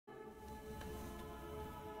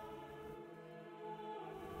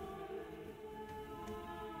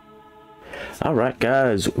Alright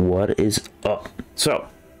guys, what is up? So,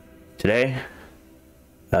 today,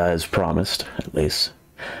 as promised, at least,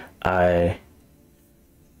 I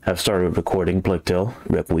have started recording Plague Tale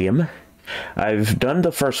Requiem. I've done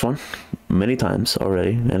the first one many times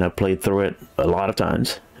already, and I've played through it a lot of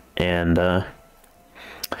times, and this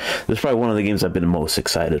is probably one of the games I've been most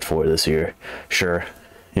excited for this year. Sure,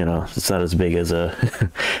 you know, it's not as big as a,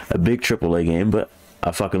 a big AAA game, but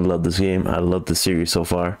I fucking love this game. I love the series so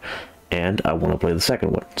far, and I want to play the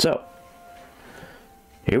second one. So,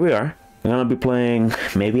 here we are. I'm going to be playing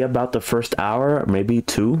maybe about the first hour, maybe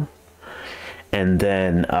two, and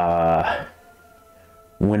then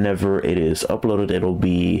whenever it is uploaded, it'll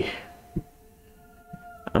be...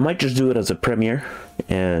 I might just do it as a premiere,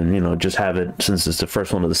 and you know, just have it, since it's the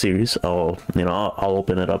first one of the series. I'll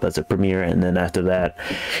open it up as a premiere, and then after that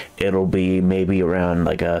it'll be maybe around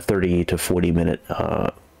like a 30 to 40 minute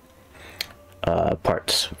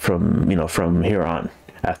parts from here on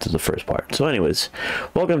after the first part. So anyways,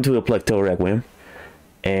 welcome to a Plague Tale Requiem,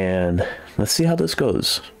 and let's see how this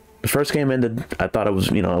goes. The first game ended, I thought it was,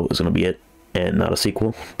 it was gonna be it and not a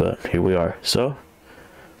sequel, but here we are. So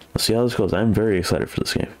let's see how this goes. I'm very excited for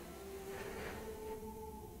this game.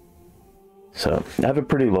 So I have it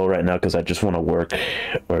pretty low right now because I just want to work,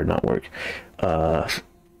 or not work,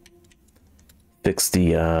 fix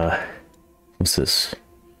the what's this?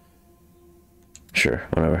 Sure,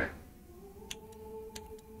 whatever.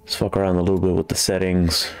 Let's fuck around a little bit with the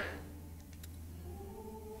settings.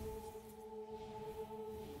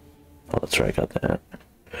 Oh, that's right, I got that.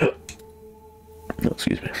 No,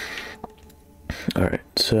 excuse me. Alright,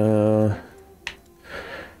 so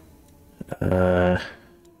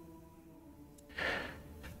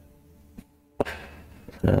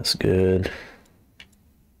that's good.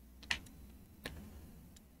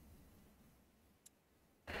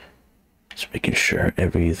 Just making sure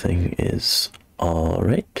everything is all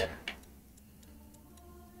right.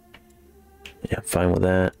 Yeah, fine with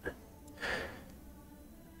that.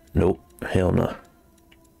 Nope, hell no.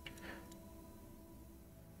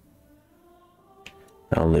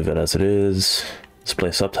 I'll leave it as it is.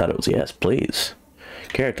 Display subtitles, yes, please.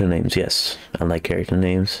 Character names, yes. I like character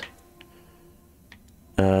names.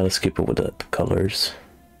 Let's keep it with the colors.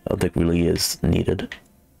 I don't think really is needed.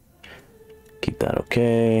 Keep that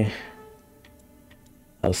okay.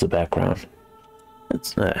 How's the background?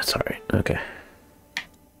 It's alright, okay.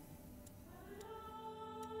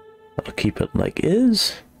 I'll keep it like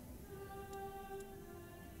is.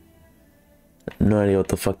 No idea what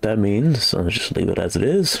the fuck that means, so I'll just leave it as it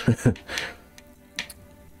is.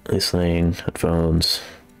 Listening, headphones.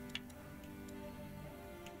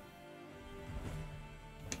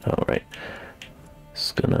 Alright.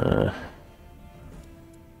 Just gonna...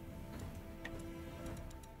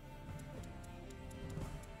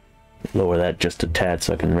 lower that just a tad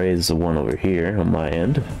so I can raise the one over here on my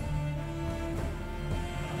end.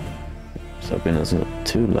 So hoping it's not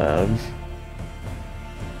too loud.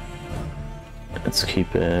 Let's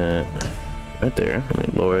keep it right there.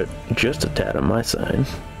 Let me lower it just a tad on my side.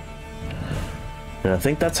 And I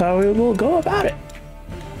think that's how we will go about it.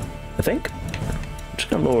 I think. I'm just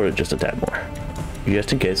gonna lower it just a tad more.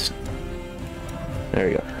 Just in case. There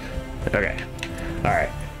we go. Okay. Alright.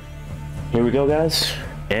 Here we go, guys.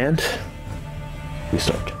 And we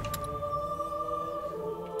start.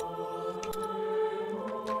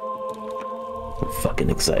 I'm fucking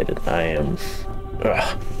excited. I am.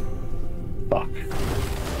 Ugh. Fuck.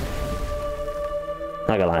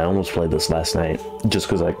 Not gonna lie, I almost played this last night just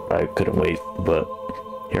because I couldn't wait, but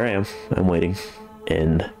here I am. I'm waiting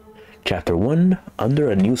in chapter 1, Under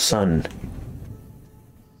a New Sun.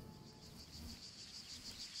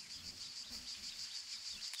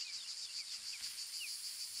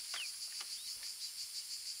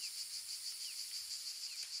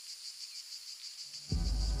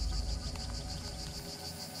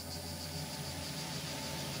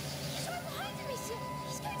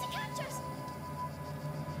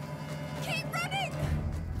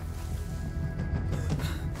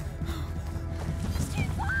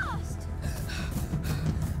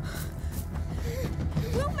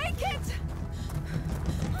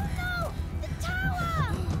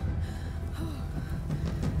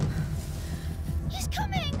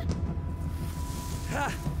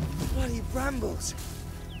 Brambles!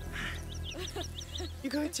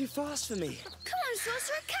 You're going too fast for me. Come on,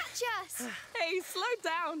 Sorcerer, catch us! Hey, slow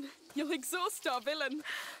down. You'll exhaust our villain.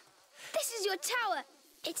 This is your tower.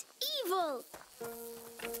 It's evil.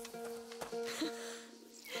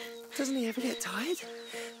 Doesn't he ever get tired?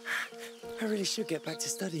 I really should get back to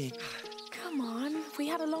studying. Come on, we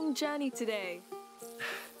had a long journey today.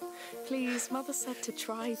 Please, Mother said to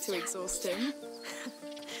try to exhaust him.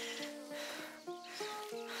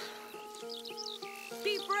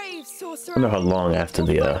 Be brave, sorcerer. I wonder how long after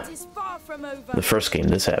Your fight is far from over. the first game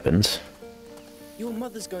this happens. Your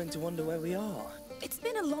mother's going to wonder where we are. It's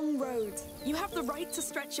been a long road. You have the right to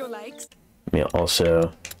stretch your legs. Yeah, also,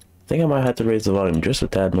 I think I might have to raise the volume just a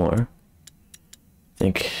tad more. I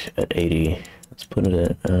think at 80. Let's put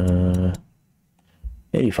it at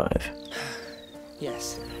 85.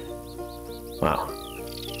 Yes. Wow.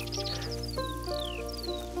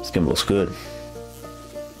 This game looks good.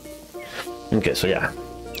 Okay, so yeah.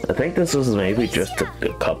 I think this is maybe just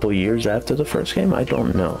a couple years after the first game. I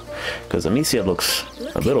don't know. Because Amicia looks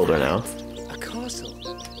a bit older now. A castle.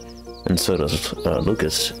 And so does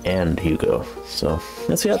Lucas and Hugo. So,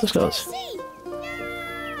 let's see how this goes.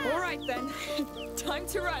 All right then. Time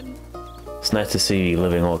to run. It's nice to see you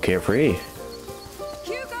living all carefree.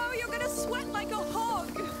 Hugo, you're gonna sweat like a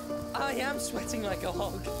hog. I am sweating like a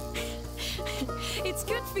hog. It's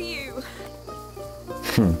good for you.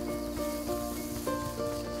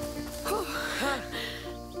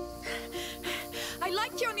 I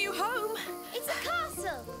like your new home. It's a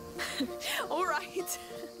castle. All right.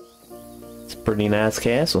 It's a pretty nice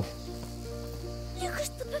castle. Lucas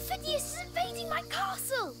the Perfidious is invading my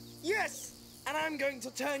castle. Yes! And I'm going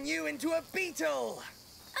to turn you into a beetle!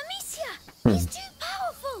 Amicia, he's too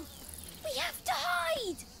powerful. We have to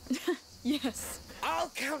hide. Yes. I'll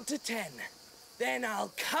count to 10. Then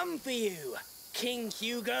I'll come for you, King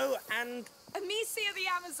Hugo, and Amicia the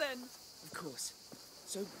Amazon. of course.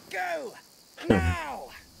 So go! Now!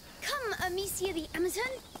 Come, Amicia the Amazon.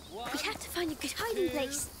 We have to find a good hiding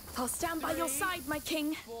place. I'll stand by your side, my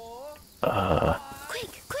king.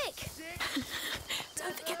 Quick, quick.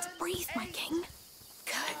 Don't forget to breathe, my king.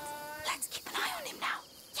 Good. Let's keep an eye on him now.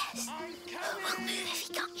 Yes. We'll move if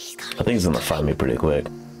he can't. He's coming. I think he's gonna find me pretty quick.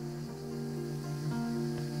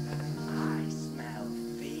 I smell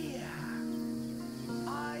fear.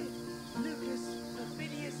 I, Lucas,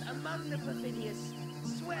 Perfidious among the Perfidious,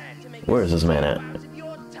 swear to make Where is this man at? out of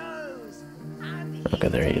your toes. And Okay,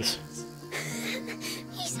 there he is.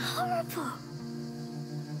 He's horrible.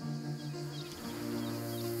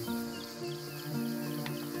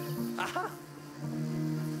 Aha!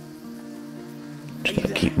 Just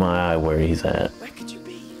gotta keep my eye where he's at. Where could you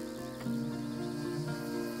be?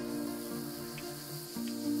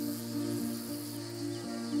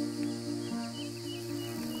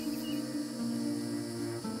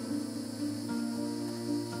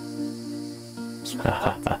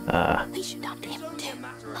 We should hunt him too.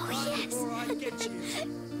 Oh, yes. Before I get you.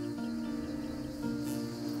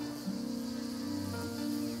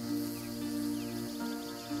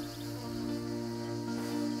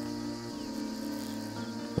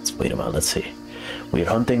 Let's wait a minute, let's see. We're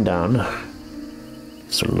hunting down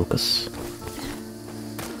Sir Lucas.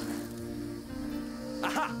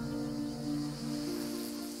 Aha!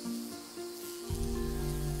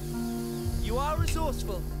 You are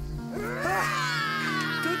resourceful.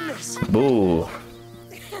 Goodness! Boo!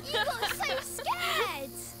 You got so scared.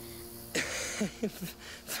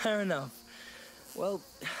 Fair enough. Well,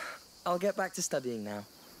 I'll get back to studying now.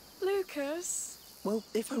 Lucas. Well,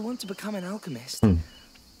 if I want to become an alchemist,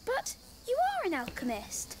 But you are an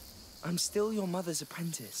alchemist. I'm still your mother's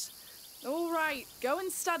apprentice. All right, go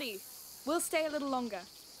and study. We'll stay a little longer.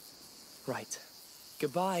 Right.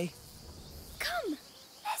 Goodbye. Come,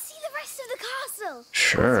 let's see the rest of the castle. As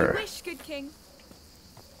Sure. you wish, good king.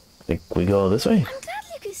 Think we go this way? I'm glad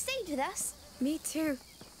Lucas stayed with us. Me too.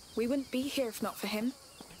 We wouldn't be here if not for him.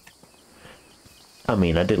 I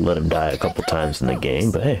mean, I did let him die a couple times in the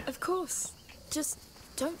game, but hey, Of course. Just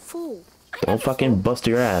don't fall. don't fucking bust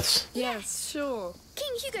your ass. Yes, sure.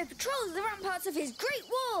 King Hugo patrols the ramparts of his great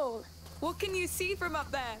wall. What can you see from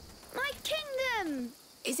up there? My kingdom.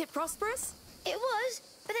 Is it prosperous? It was,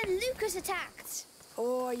 but then Lucas attacked.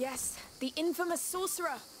 Oh, yes. The infamous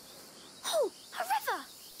sorcerer. Oh, a river.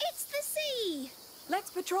 It's the sea.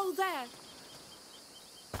 Let's patrol there.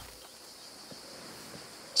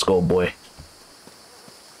 Let's go, boy.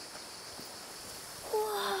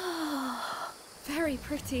 Whoa. Very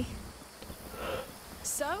pretty.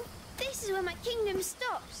 So, This is where my kingdom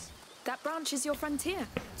stops. that branch is your frontier.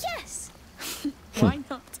 Yes. Why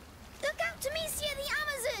not? Look out, Amicia the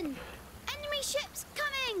Amazon. Enemy ships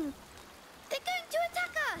coming. They're going to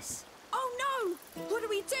attack us. Oh no! What do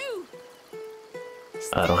we do?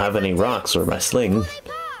 I don't have any rocks or my sling. Before they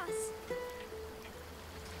pass.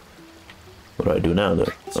 What do I do now,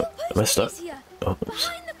 though? It's your Oh, am I post, stuck? Amicia. Oh,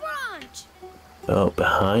 Behind the branch. oh,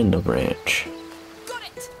 behind the branch. Got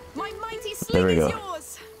it! My mighty There we sling is go.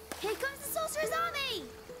 yours! Here comes the sorcerer's army.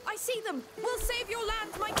 I see them! We'll save your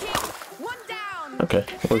land, my king! Okay,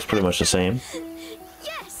 looks pretty much the same.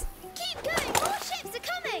 Yes! Keep going! More ships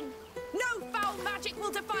are coming! No foul magic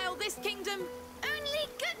will defile this kingdom. Only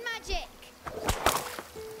good magic!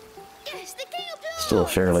 Yes, the king applauds! Still a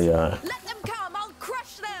fairly Let them come, I'll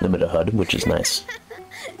crush them. limited HUD, which is nice.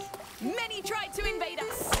 Many tried to invade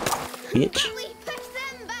us. Bitch. We push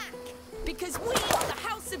them back! Because we are the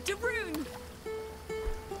House of Daroon.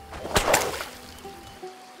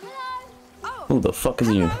 Hello? Oh, Who the fuck is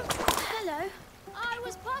you? Hello. I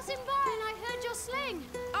was passing by and I heard your sling.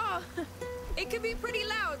 oh, it can be pretty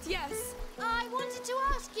loud, yes. I wanted to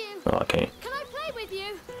ask you, Oh, okay. can I play with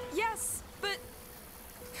you? Yes, but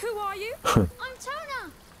who are you? I'm Tona.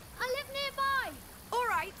 I live nearby. All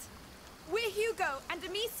right, we're Hugo and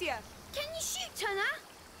Amicia. Can you shoot, Tona?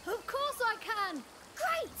 Of course I can.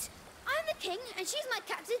 Great. I'm the king and she's my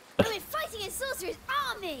captain and we're fighting a sorcerer's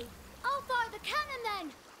army. I'll fire the cannon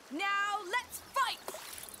then. Now let's fight.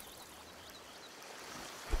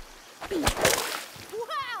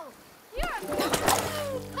 Wow!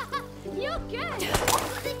 You're good!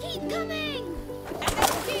 They keep coming! And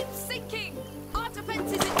they keep sinking. Our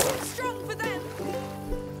defense isn't too strong for them.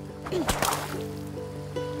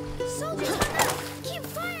 Soldiers, run up! Keep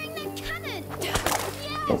firing that cannon! Yes!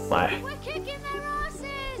 Oh my. We're kicking their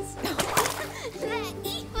asses! Their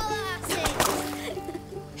evil asses!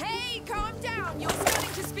 Hey, calm down. You're starting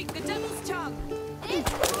to speak the devil's tongue.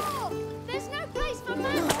 It's war! There's no place for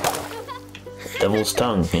man! Devil's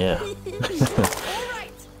tongue, yeah. All right,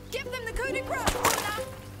 give them the coup de grace, Tona.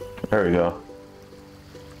 There we go.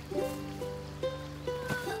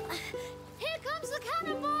 Here comes the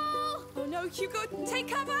cannonball! Oh no, Hugo, take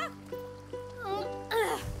cover.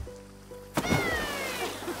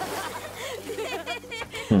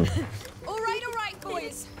 All right,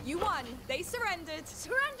 boys. You won. They surrendered.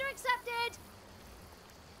 Surrender accepted!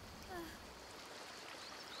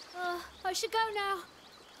 I should go now.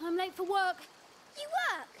 I'm late for work. You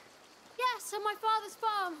work? Yes, on my father's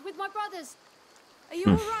farm with my brothers. Are you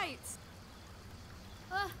all right?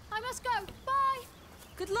 I must go. Bye.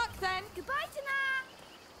 Good luck then. Goodbye, Tana.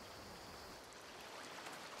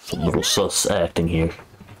 Some little sus acting here.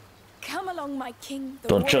 Come along, my king. The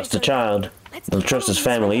Don't war trust is the over. child. Let's Don't keep trust his on this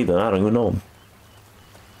family way. either. I don't even know him.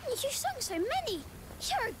 You sung so many.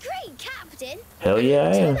 You're a great captain. Hell yeah,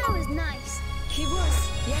 I am. Tana was nice. He was,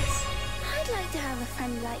 yes. I'd like to have a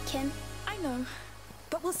friend like him. I know.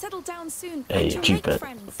 But we'll settle down soon. Hey, and keep make it.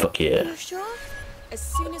 friends. Fuck yeah. You sure? As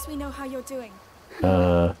soon as we know how you're doing.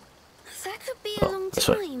 That could be a Oh, long this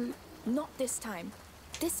way. time. Not this time.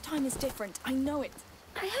 This time is different. I know it.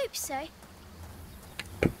 I hope so.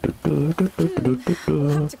 We'll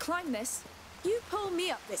have to climb this. You pull me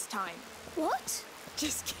up this time. What?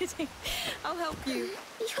 Just kidding. I'll help you.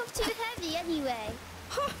 You're too heavy anyway.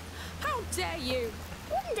 How dare you?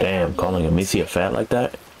 One day Damn, I'll be calling able Amicia to. fat like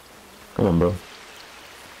that? Come on, bro.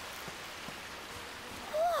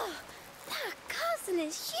 Whoa, that castle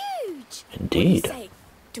is huge. What do you Indeed. say?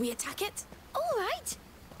 Do we attack it? All right,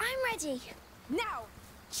 I'm ready. Now,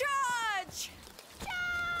 charge!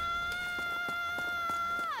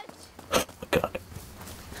 Charge! God.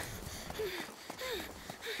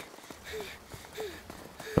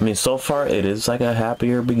 I mean, so far it is like a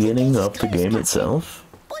happier beginning of the game itself,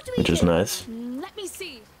 What do we which is do? nice. Let me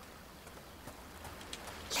see.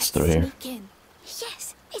 Let's through here. Sneak in.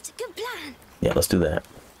 Yes, it's a good plan. Yeah, let's do that.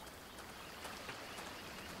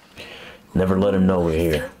 Never let him know we're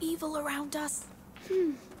here. Feel evil around us.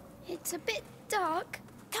 It's a bit dark.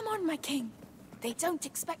 Come on, my king. They don't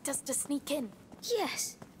expect us to sneak in.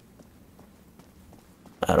 Yes.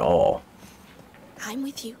 At all. I'm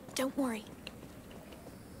with you. Don't worry.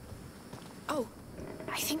 Oh,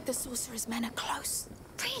 I think the sorcerer's men are close.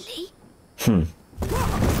 Really?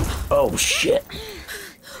 Oh, shit.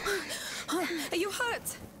 Are you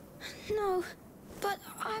hurt? No, but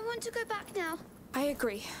I want to go back now. I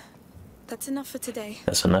agree. That's enough for today.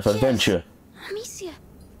 That's enough adventure. Amicia,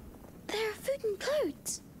 there are food and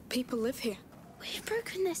clothes. People live here. We've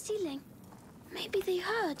broken their ceiling. Maybe they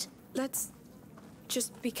heard. Let's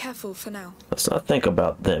just be careful for now. Let's not think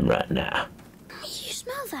about them right now. You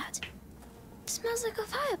smell that? It smells like a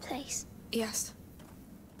fireplace. Yes.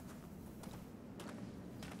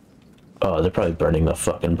 Oh, they're probably burning the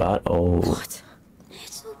fucking bot. Oh, What?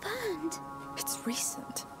 It's all burned. It's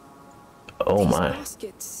recent. oh These my.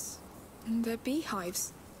 baskets. They're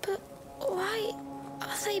beehives. But why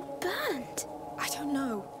are they burned? I don't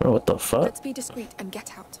know. Bro, what the fuck? Let's be discreet and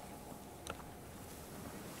get out.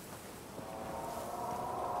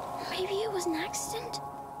 Maybe it was an accident?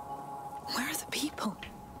 Where are the people?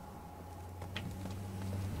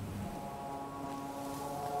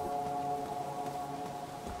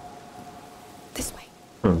 This way.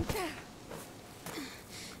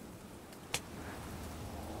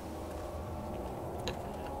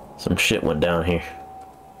 Some shit went down here.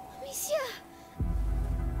 Monsieur!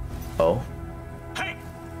 Oh. Hey!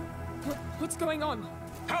 What's going on?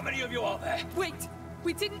 How many of you are there? Wait!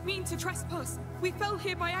 We didn't mean to trespass. We fell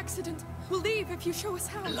here by accident. We'll leave if you show us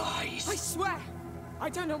how. Lies! I swear! I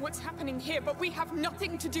don't know what's happening here, but we have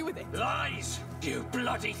nothing to do with it. Lies! You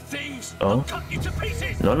bloody thieves! Oh. I'll cut you to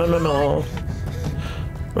pieces! No, no, no, no.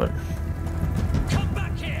 Run. Come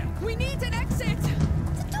back here! We need an exit!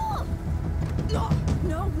 The door! No!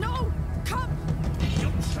 No! No! Come!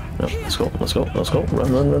 You're trapped! No, let's go, let's go, let's go.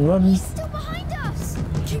 Run, run, run, run. He's still behind us!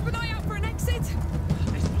 Keep an eye out for an exit!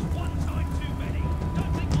 This was one time too many!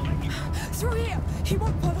 Don't think we'll let you... Through here! He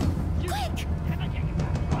won't follow! Quick! Can I get you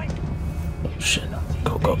back, right? Oh, shit.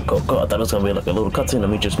 Go, go, go, go. I thought it was gonna be like a little cutscene of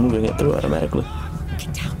me just moving it through automatically.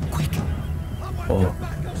 Get down, quick! Oh.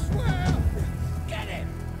 Get him!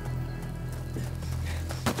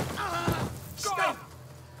 Stop!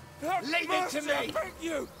 Leave it to me!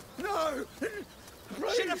 You! No!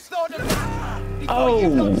 Should have thought of that! Oh.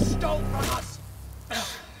 You got stole from us!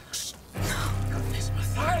 Goodness,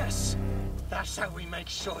 Matthias! That's how we make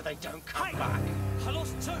sure they don't come back. I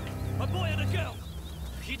lost two, a boy and a girl.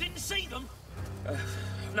 You didn't see them?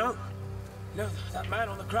 No. No, that man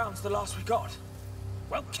on the ground's the last we got.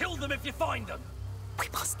 Well, kill them if you find them. We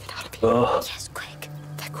must get out of here. Ugh. Yes, quick!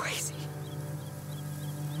 They're crazy.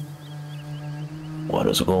 What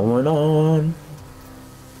is going on?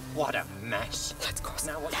 What a mess. Let's cross.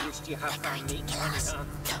 Now what use do you have They're for going to me, kill us. huh?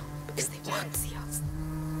 No, because they won't see us.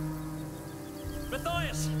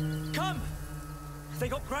 Matthias, come! They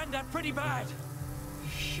got Grandad pretty bad.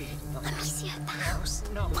 Shit, not Amicia, the house.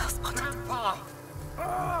 no. Well spotted. Grandpa!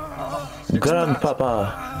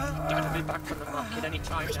 Grandpapa. Dad will be back from the market any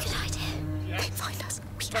time We now. could hide here. They Yes. find us.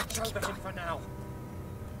 We have Don't to over keep him going. for now.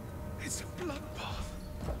 It's a bloodbath.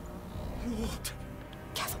 Lord.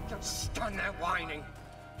 Careful. Don't stand there whining.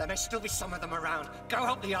 There may still be some of them around. Go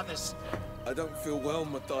help the others. I don't feel well,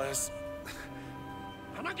 Matthias.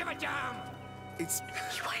 I don't give a damn. It's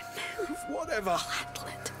You won't move. whatever. Handle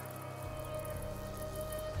it.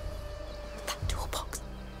 That toolbox.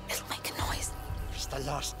 It'll make a noise. It's the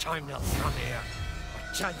last time they'll come here.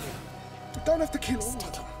 I tell you. You don't have to kill all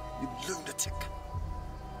of them, you lunatic.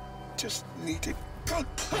 Just needed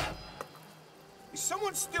gunpowder. Is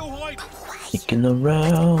someone still hiding? Sneaking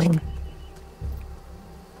around.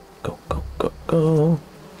 Go, go, go, go.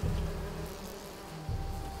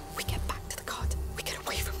 We get back to the cart. We get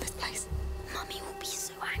away from this place. Mummy will be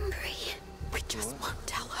so angry. We just won't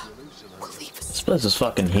tell her. We'll leave us. This place is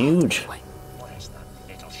fucking huge. Where's that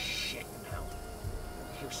little shit now?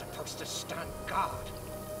 He was supposed to stand guard.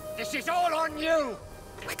 This is all on you!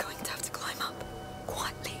 We're going to have to climb up.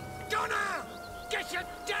 Quietly. Donna! Get your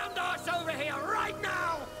damned ass over here right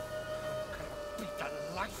now! I'm gonna beat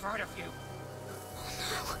the life out of you.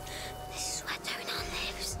 Oh no, this is where Tonar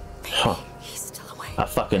lives. Huh. He's still away. I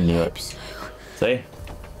fucking knew Hope it. so. See?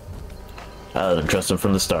 I didn't trust him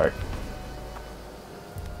from the start.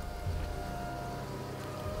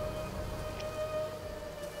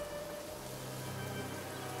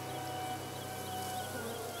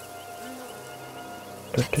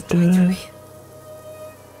 Da-da-da.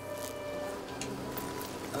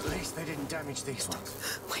 At least they didn't damage these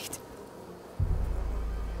ones. Wait.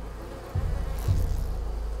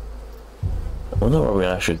 I wonder what we're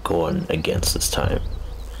actually going against this time.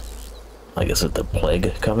 Like, is it the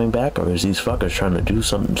plague coming back, or is these fuckers trying to do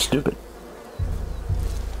something stupid?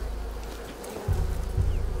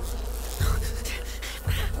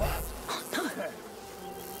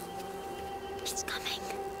 It's coming.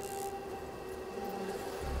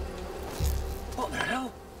 What the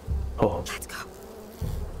hell? Oh, Let's go.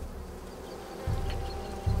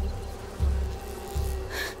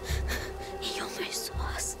 He almost saw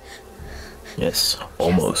us. yes,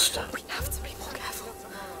 almost. We have to be more careful.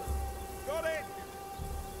 Got it!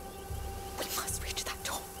 We must reach that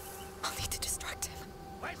door. I'll need to distract him.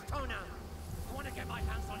 Where's Tona? I want to get my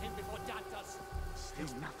hands on him before Dad does.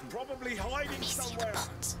 He's probably hiding Let me see the somewhere.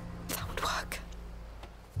 pots. That would work.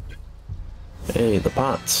 Hey, the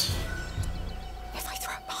pots. If I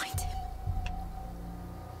throw it behind him.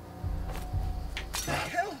 The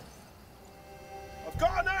hell? I've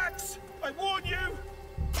got an axe! I warn you!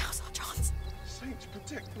 Now's our chance. Saints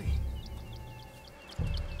protect me.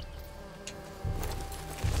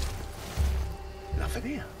 Nothing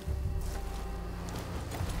here.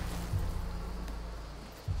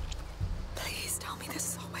 Please tell me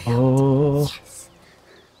this is our way out. Oh, Yes.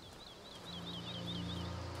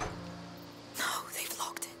 No, they've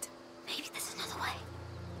locked it. Maybe there's another way.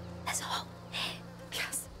 There's a hole here.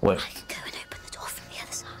 Yes. wait. I can go and open the door from the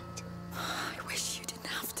other side. I wish you didn't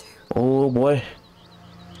have to. Oh boy.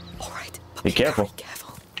 All Be careful. Be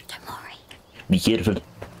careful. Don't worry. Be careful.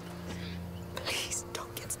 Please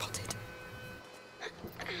don't get spotted.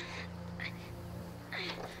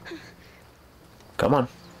 Come on.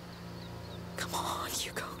 Come on,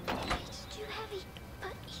 Hugo. It's too heavy,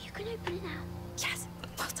 but you can open it now. Yes,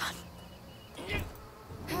 well done.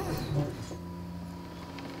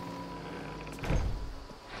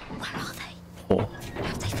 Where are they? Oh.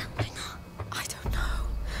 Have they found him? I don't know.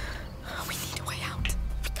 We need a way out.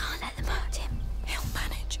 We can't let them hurt him. He'll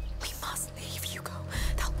manage. We must leave, Hugo.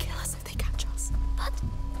 They'll kill us if they catch us. But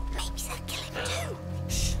maybe they'll kill him too.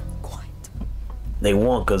 Shh, quiet. They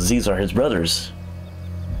won't, because these are his brothers.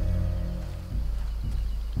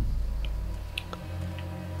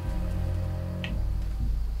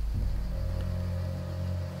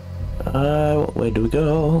 What way do we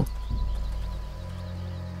go?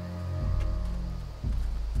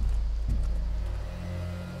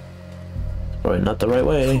 Probably not the right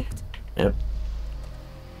way. Yep.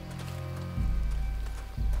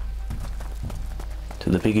 To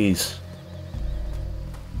the piggies.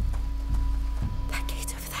 That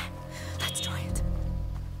gate over there. Let's try it.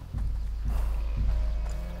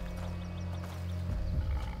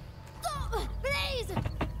 Stop! Please!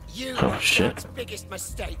 You Oh, are shit. Dad's biggest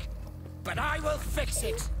mistake, but I will fix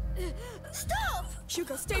it. Stop!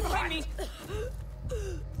 Hugo, stay behind me.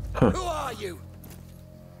 Who are you?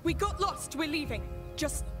 We got lost. We're leaving.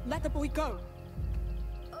 Just let the boy go.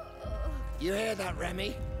 You hear that,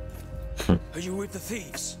 Remy? Are you with the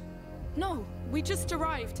thieves? No, we just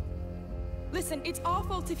arrived. Listen, it's our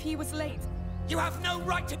fault if he was late. You have no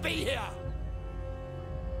right to be here!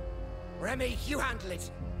 Remy, you handle it.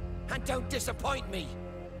 And don't disappoint me.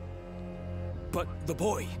 But the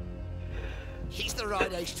boy, He's the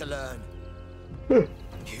right age to learn. you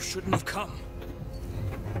shouldn't have come.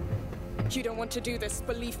 You don't want to do this,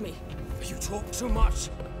 believe me. You talk too much.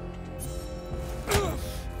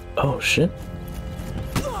 Oh shit.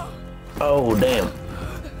 Oh damn.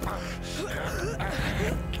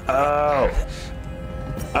 Oh.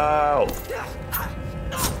 Oh.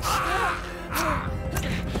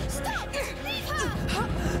 Stop! Leave her!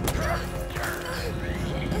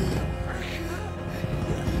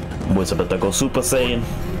 Boy's about to go Super Saiyan.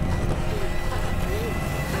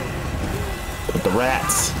 With the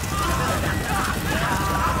rats.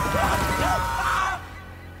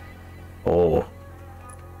 Oh.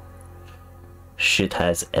 Shit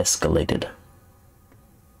has escalated.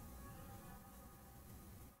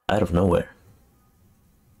 Out of nowhere.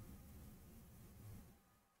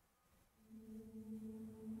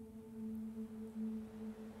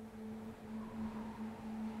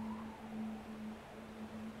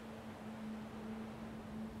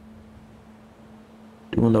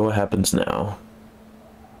 Do wonder what happens now.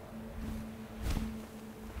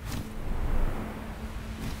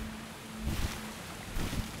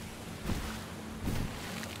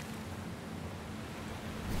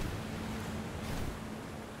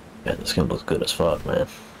 Yeah, this game looks good as fuck, man.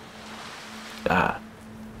 Ah.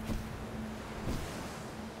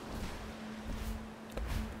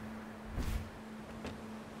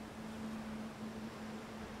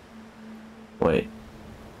 Wait.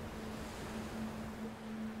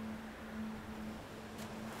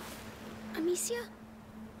 Amicia?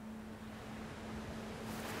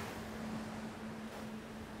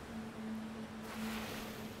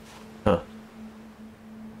 Huh.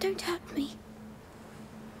 Don't hurt me.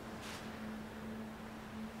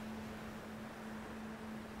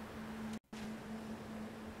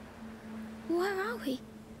 Where are we?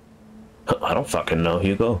 I don't fucking know,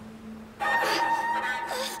 Hugo.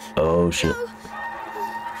 Oh shit. No.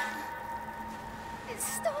 It's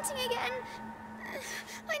starting again.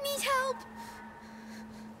 I need help.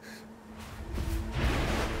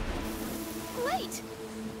 Wait.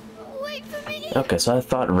 Wait for me. Okay, so I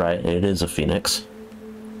thought right, it is a phoenix.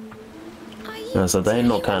 Are you No, so they ain't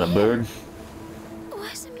no kind of bird.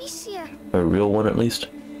 Where's Amicia? A real one at least.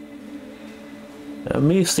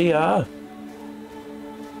 Amicia!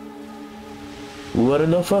 What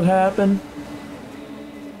in the fuck happened?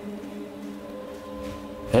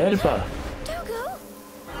 Help her! Don't go.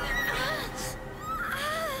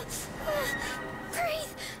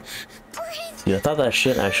 Breathe. Breathe. Yeah, I thought that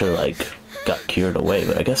shit actually like got cured away,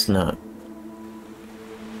 but I guess not.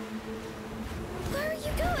 Where are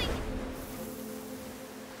you going?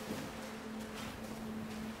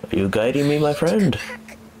 Are you guiding me, my friend?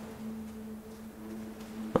 Back.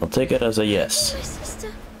 I'll take it as a yes. My sister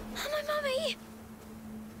and my mummy.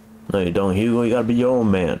 No, you don't, Hugo. You gotta be your own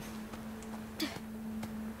man.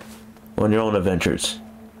 On your own adventures.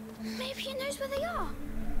 Maybe he knows where they are.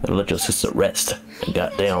 And let your sister rest. And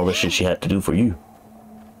goddamn all the shit she had to do for you.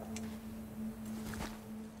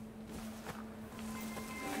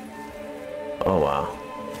 Oh wow.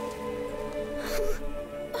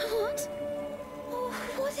 What? Oh,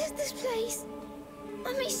 what is this place?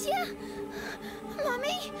 Amicia?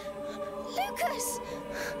 Mummy? Lucas?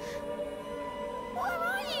 Where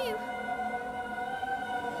are you?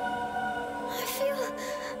 I feel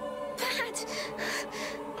bad.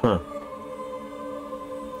 Huh.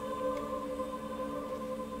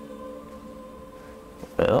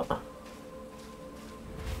 Well.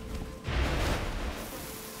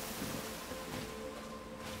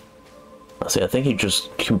 See, I think he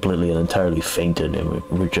just completely and entirely fainted, and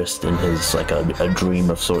we're just in his, like, a dream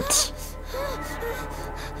of sorts.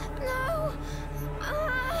 No.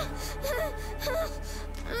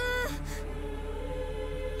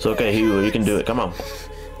 It's okay, Hugo, you can do it. Come on.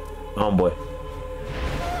 Come on, boy.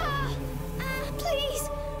 Please.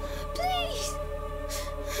 Please.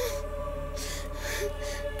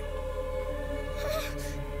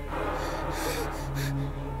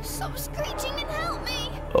 Stop screeching and help me.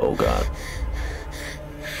 Oh, God.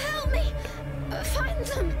 Help me. Find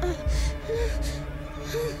them.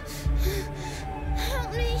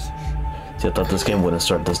 Help me. See, I thought this game wouldn't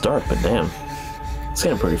start this dark, but damn. It's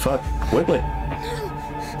getting pretty fucked. Quickly.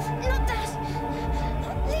 Not that.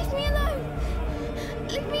 Leave me alone.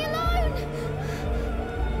 Leave me alone.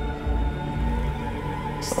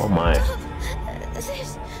 Oh, my. Stop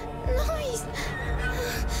this noise.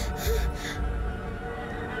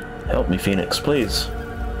 Help me, Phoenix, please.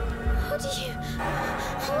 What do you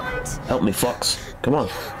want? Help me, Fox. Come on.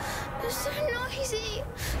 It's so noisy.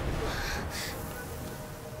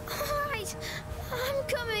 Alright, I'm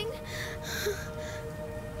coming.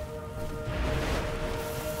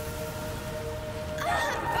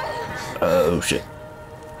 Oh, shit.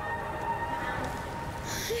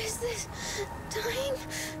 Is this dying?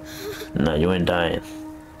 No, you ain't dying.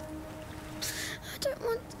 I don't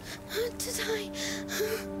want to die.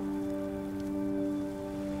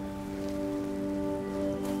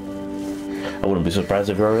 I wouldn't be surprised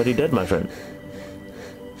if you're already dead, my friend.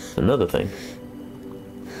 Another thing.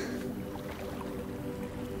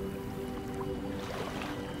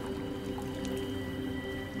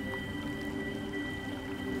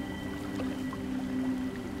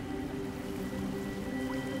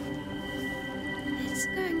 It's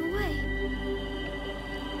going away.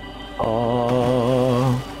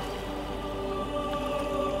 Oh.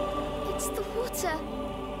 It's the water.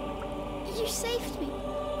 You saved me.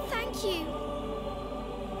 Thank you.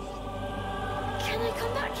 Can I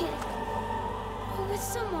come back here? Or with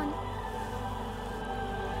someone?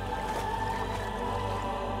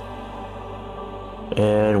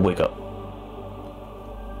 And wake up.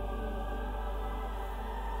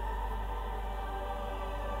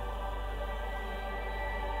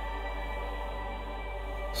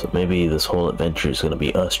 So maybe this whole adventure is going to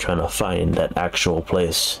be us trying to find that actual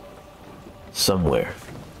place somewhere.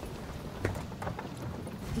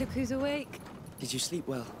 Look who's awake. Did you sleep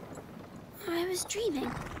well? I was dreaming.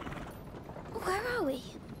 Where are we?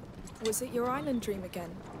 Was it your island dream again?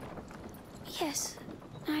 Yes,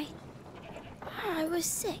 I was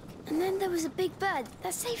sick, and then there was a big bird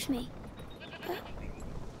that saved me. But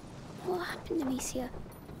what happened, Amicia?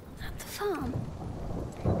 At the farm?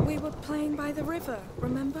 We were playing by the river,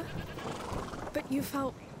 remember? But you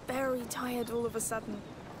felt very tired all of a sudden.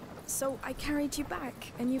 So I carried you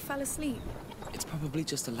back, and you fell asleep. It's probably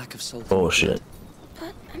just a lack of salt. Oh shit.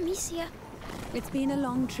 But, Amicia... It's been a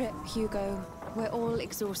long trip, Hugo. We're all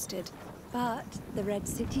exhausted. But the Red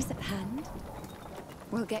City's at hand.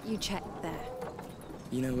 We'll get you checked there.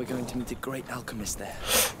 You know, we're going to meet a great alchemist there.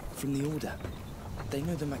 From the Order. They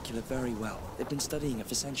know the macula very well. They've been studying it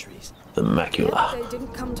for centuries. The macula. They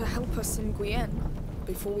didn't come to help us in Requiem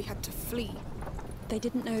before we had to flee. They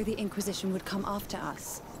didn't know the Inquisition would come after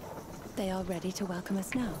us. They are ready to welcome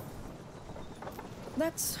us now.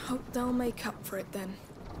 Let's hope they'll make up for it then.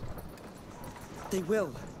 They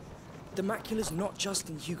will. The macula's not just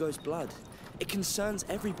in Hugo's blood. It concerns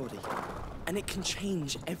everybody. And it can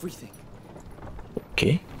change everything.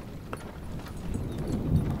 Okay.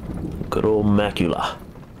 Good old macula.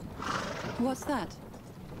 What's that?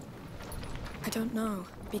 I don't know.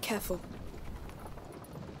 Be careful.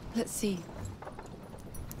 Let's see.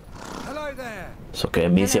 Hello there. It's okay,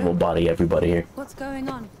 Amicia will body everybody here. What's going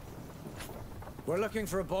on? We're looking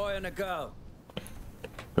for a boy and a girl.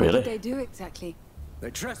 What Really? did they do exactly? They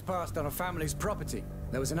trespassed on a family's property.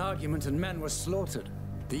 There was an argument and men were slaughtered.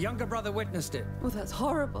 The younger brother witnessed it. Oh, that's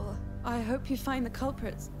horrible. I hope you find the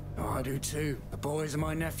culprits. Oh, I do too. The boys are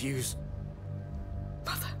my nephews.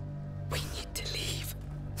 Mother, we need to leave.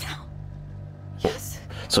 Now. Yes.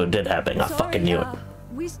 So it did happen. I fucking knew it.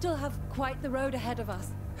 We still have quite the road ahead of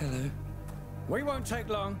us. Hello. We won't take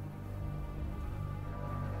long.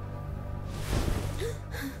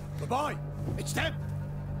 Goodbye. It's them.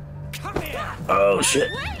 Come here. Oh shit.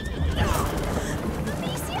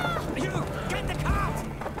 You get the cart.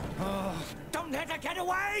 Oh, don't let her get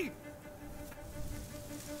away.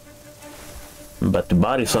 I'm about to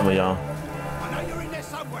body some of y'all. I know you're in there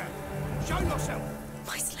somewhere. Show yourself.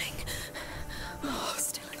 My sling. Oh,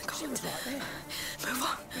 still in the cart. Move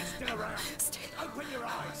on. It's still around. Stay low. Open your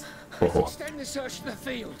eyes. Oh. Extend the search to the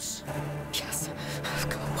fields. Yes.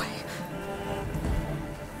 Go away.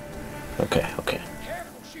 Okay, okay.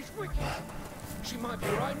 Careful, she's wicked. She might be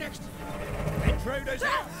right next to you. Intruders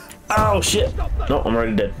out. Oh shit. No, I'm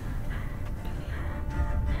already dead.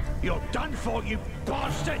 You're done for, you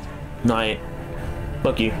bastard. No, I ain't.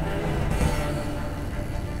 Fuck you.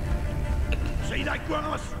 See that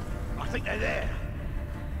grass? I think they're there.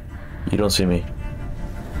 You don't see me.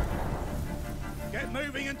 Get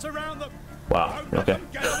moving and surround them. Wow. Don't let Okay. them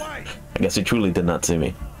get away. I guess he truly did not see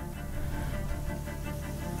me.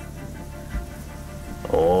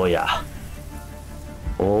 Oh yeah.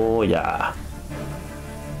 Oh yeah.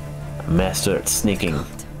 Master at sneaking.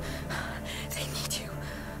 They need you.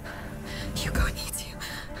 Hugo needs you.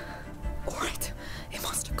 Alright. It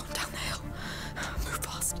must have gone down the hill. Move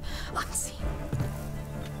fast. Unseen.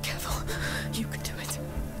 Careful. You can do it.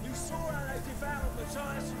 You saw how they devoured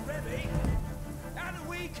Matthias and Remy. How do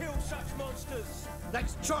we kill such monsters?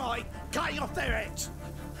 Let's try cutting off their heads.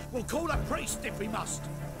 We'll call a priest if we must.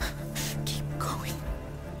 Keep going.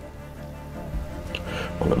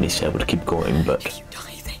 Well, at least I would keep going, but If you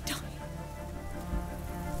die, they die.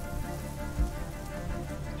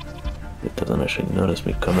 it doesn't actually notice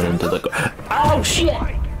me coming into the. Oh shit!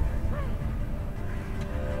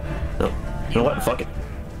 No, you know what? Fuck it.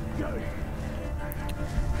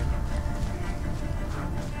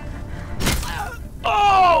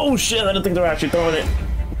 Oh shit! I didn't think they were actually throwing it.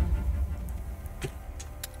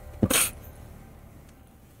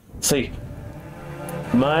 See,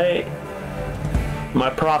 my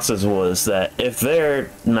process was that if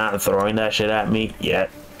they're not throwing that shit at me yet,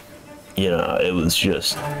 you know, it was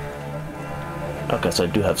just okay. So I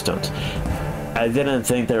do have stones. I didn't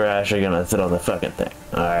think they were actually gonna throw the fucking thing.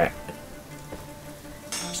 All right.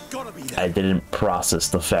 It's gotta be there. I didn't process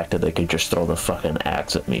the fact that they could just throw the fucking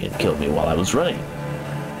axe at me and kill me while I was running.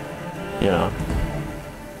 You know,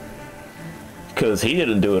 because he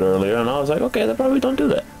didn't do it earlier, and I was like, okay, they probably don't do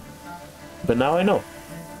that. But now I know.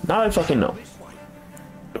 Now I fucking know.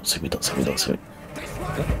 Don't see me, don't see me, don't see me. This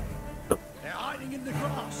way. They're hiding in the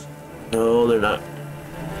grass. No, they're not.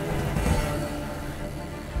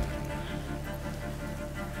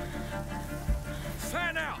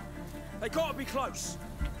 Fan out. They gotta be close.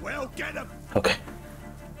 Well, get them. Okay.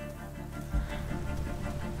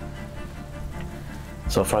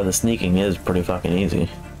 So far, the sneaking is pretty fucking easy.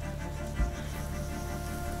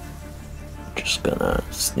 Just gonna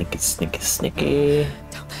sneaky, sneaky, sneaky.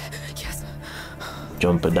 Down there. Yes.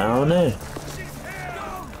 Jump it down there.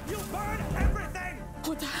 You'll burn everything.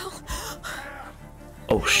 What the hell?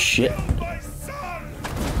 Oh shit. My son.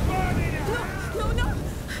 Burning it. No, no.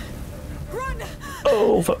 Run.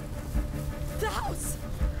 Oh fuck. The house.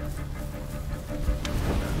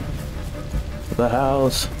 The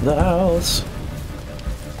house. The house.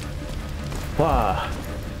 Wow.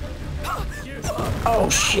 Oh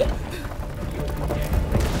shit.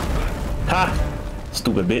 Ha!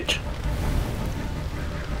 Stupid bitch.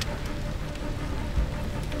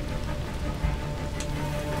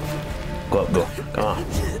 Go up, go. Come on.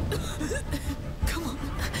 Come on.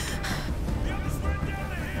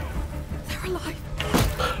 They're alive.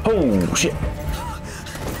 Oh shit.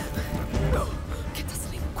 Get the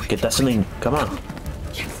sling. Quick. Get that sling. Come on.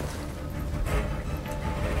 Yes.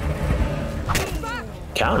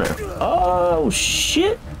 Counter. Oh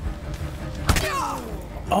shit.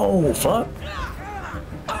 Oh fuck.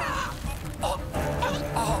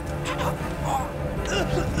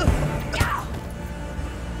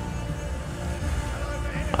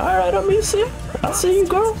 Alright, I miss you. I see you,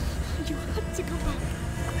 girl. You had to go back.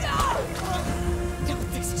 Now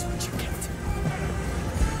this is what you get.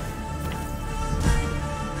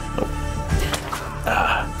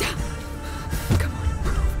 Come on,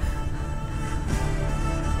 move.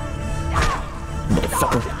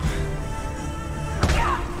 Motherfucker.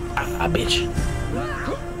 Ah, bitch.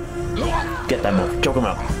 Get that move. Choke him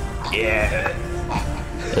out. Yeah.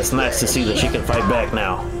 It's nice to see that she can fight back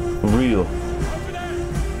now. Real.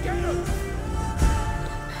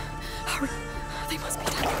 Hurry. They must be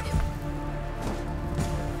down here.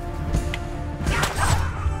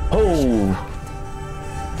 Oh.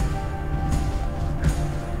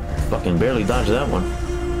 Fucking barely dodged that one.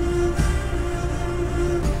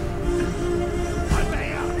 I'm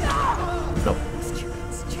there. Nope.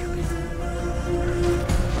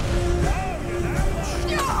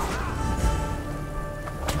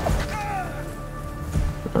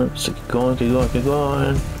 keep going, keep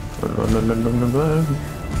going. Run, run, run, run, run, run.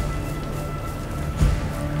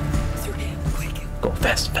 Through here, quick. Go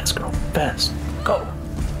fast, fast, girl, fast. Go.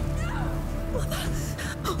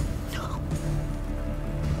 Oh, no.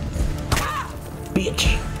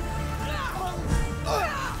 Bitch.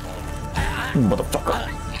 Motherfucker.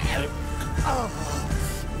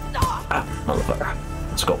 Ah, motherfucker.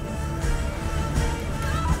 Let's go.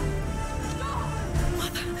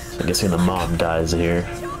 So I guess the mom dies here.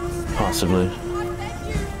 Possibly.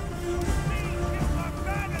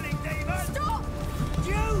 Stop!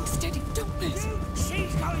 You! Steady, don't miss.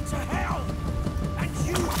 She's going to hell! And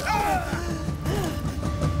you...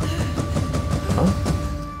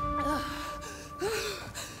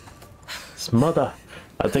 His mother.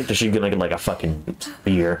 I think that she's gonna get like a fucking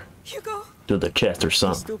spear Hugo. to the chest or He's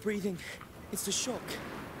something. still breathing. It's the shock.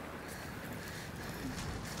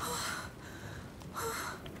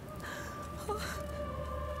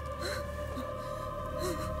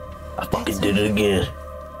 I fucking did it again.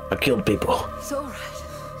 I killed people. It's all right.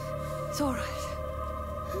 It's all right.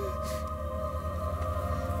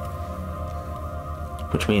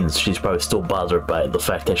 Which means she's probably still bothered by the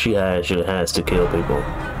fact that she has to kill people.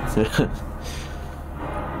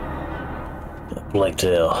 Black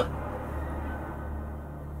tail.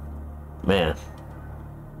 Man.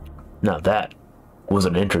 Now that was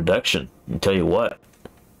an introduction. I'll tell you what.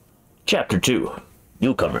 Chapter 2.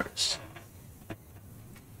 Newcomers.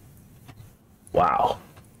 Wow.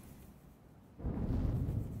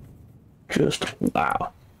 Just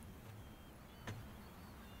wow.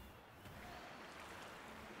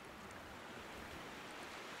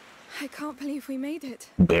 I can't believe we made it.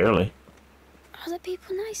 Barely. Are the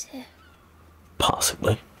people nice here?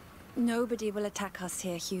 Possibly. Nobody will attack us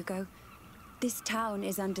here, Hugo. This town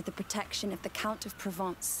is under the protection of the Count of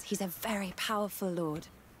Provence. He's a very powerful lord.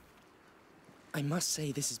 I must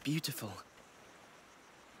say, this is beautiful.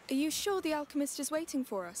 Are you sure the alchemist is waiting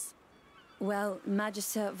for us? Well,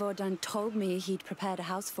 Magister Vaudin told me he'd prepared a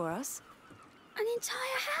house for us. An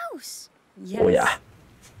entire house? Yes. Oh yeah.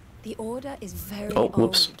 The Order is very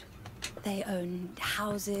whoops. old. They own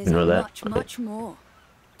houses You know and that? much, much more.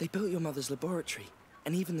 They built your mother's laboratory,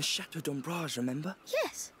 and even the Chateau d'Ombrage, remember?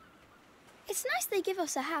 Yes. It's nice they give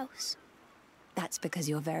us a house. That's because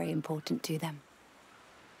you're very important to them.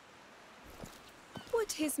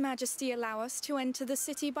 Would His Majesty allow us to enter the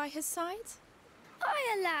city by his side?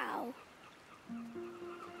 I allow.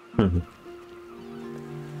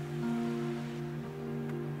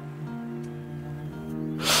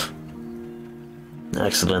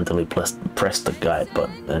 Accidentally pressed the guide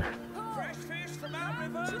button there. Fresh fish from our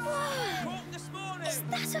river. Caught this morning. Is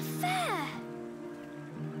that a fair?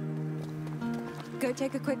 Go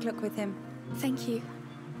take a quick look with him. Thank you.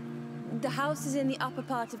 The house is in the upper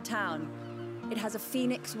part of town. It has a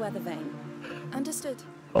phoenix weather vane. Understood.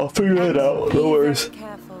 I'll figure it out. Be No worries. very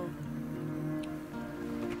careful.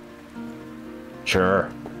 Sure.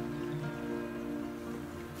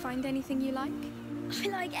 Find anything you like? I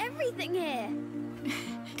like everything here.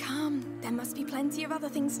 Come, there must be plenty of other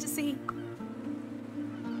things to see.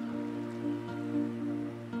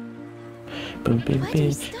 Bim, bim, Where do we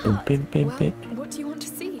bim, start? bim, bim, Well, bim. what do you want to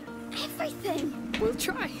see? Everything. We'll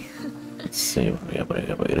try. Let's see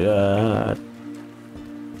what we got.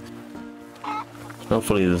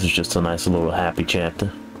 Hopefully this is just a nice little happy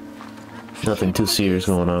chapter. Nothing too serious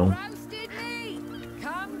going on. Roasted meat!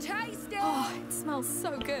 Come taste it! Oh, it smells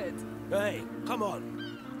so good. Hey, come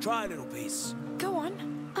on. Try a little piece. Go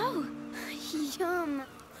on. Oh, yum.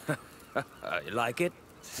 You like it?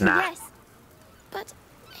 Nah. Yes. But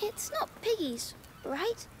it's not piggies,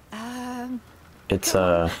 right? It's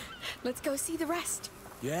Let's go see the rest.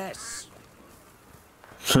 Yes.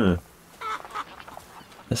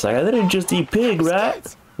 It's like I didn't just eat pig, right?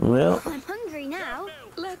 Good. Well, I'm hungry now.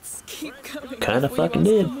 Let's keep going. Kinda before you fucking ask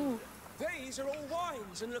did. for more. These are all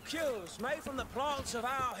wines and liqueurs made from the plants of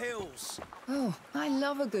our hills. Oh, I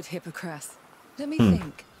love a good hippocras. Let me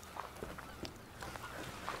think.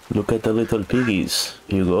 look at the little piggies.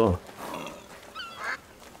 Here you go.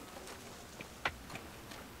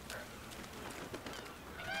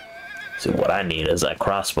 See, what I need is that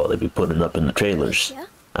crossbow they be putting up in the trailers. Yeah.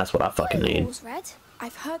 That's what I fucking need. All's red.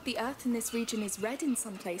 I've heard the earth in this region is red in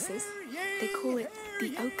some places. They call it the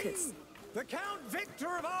ochres. The Count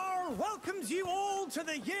Victor of Arles welcomes you all to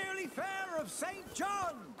the yearly fair of St.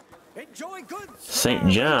 John. Enjoy goods St. from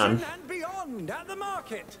our John? region and beyond at the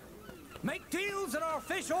market. Make deals at our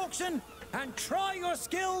fish auction and try your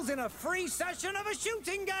skills in a free session of a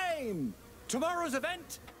shooting game. Tomorrow's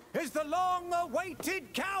event is the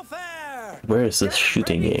long-awaited cow fair. Where is this Get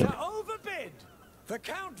shooting ready game? to overbid, The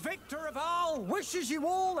Count Victor of Arles wishes you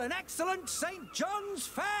all an excellent St. John's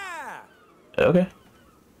Fair! Okay.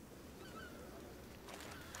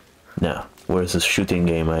 Now, where's this shooting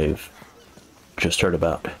game I've just heard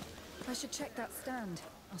about? I should check that stand.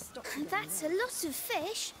 I'll stop. That's a lot of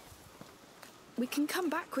fish. We can come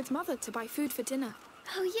back with Mother to buy food for dinner.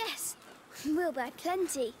 Oh, yes. We'll buy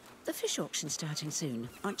plenty. The fish auction's starting soon.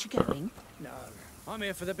 Aren't you going? No, I'm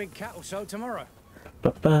here for the big cattle show tomorrow.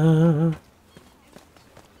 Ba-ba.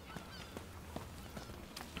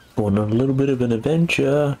 Going on a little bit of an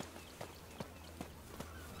adventure.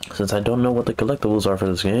 Since I don't know what the collectibles are for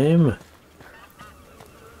this game,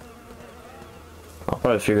 I'll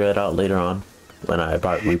probably figure it out later on when I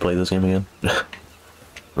probably replay this game again.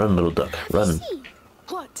 Run, little duck, run. See?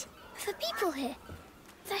 What? The people here.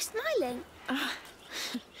 They're smiling.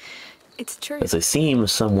 It's true. As they seem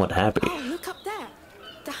somewhat happy. Oh, look up there.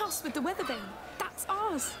 The house with the weather vane. That's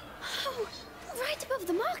ours. Oh, right above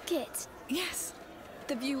the market. Yes.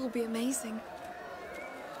 The view will be amazing.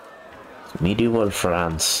 Medieval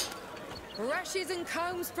France. Brushes and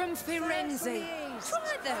combs from Firenze.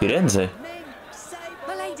 Try them. Firenze?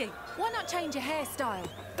 My lady, why not change your hairstyle?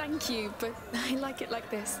 Thank you, but I like it like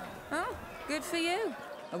this. Oh, good for you.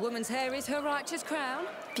 A woman's hair is her righteous crown.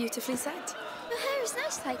 Beautifully said. Your hair is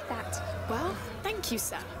nice like that. Well, thank you,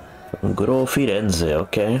 sir. Good old Firenze,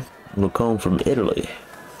 okay. Look home from Italy.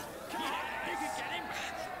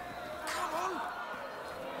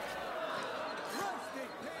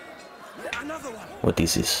 Another one. What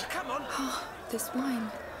this is? Come on. Oh, this wine.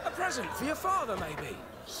 A present for your father, maybe.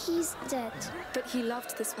 He's dead. But he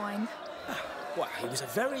loved this wine. Well, he was a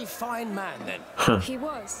very fine man then. He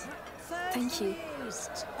was. Thank you.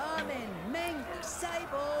 Just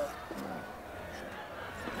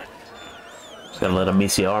gotta let him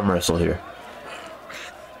see arm wrestle here.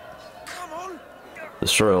 Come on.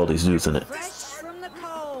 Destroy all these dudes in it.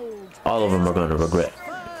 All of them are gonna regret.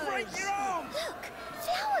 Look,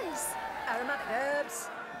 flowers. Aromatic herbs,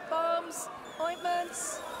 bombs,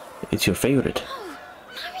 ointments. It's your favorite. Oh,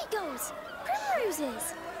 marigolds,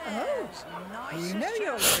 primroses. Oh, you know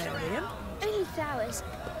you're a Marion. Only flowers.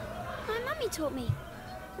 My mummy taught me.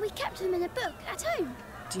 We kept them in a book at home.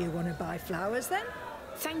 Do you want to buy flowers then?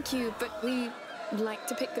 Thank you, but we like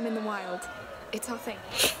to pick them in the wild. It's our thing.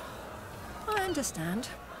 I understand.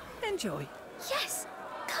 Enjoy. Yes.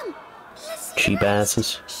 Come. Let's Cheap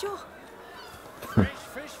asses. Sure. Fresh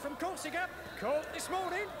fish from Corsica, caught this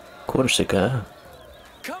morning. Corsica.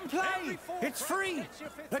 Come play! It's free!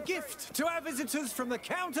 A gift to our visitors from the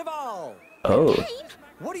Count of Arles. Oh.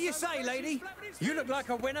 What do you say, lady? You look like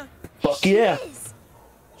a winner. Fuck yeah.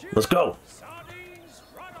 Let's go.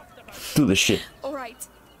 Do this shit. All right.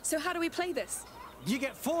 So how do we play this? You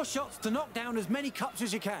get 4 shots to knock down as many cups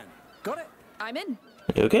as you can. Got it? I'm in.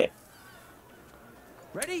 Okay.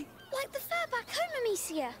 Ready? Like the fair back home,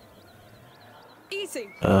 Amicia.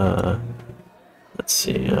 Easy. Let's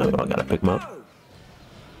see. I gotta pick him up.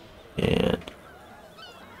 And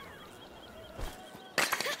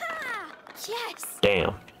Yes.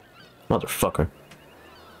 damn, motherfucker.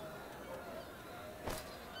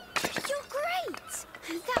 You're great.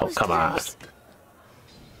 That Oh, was come on. close.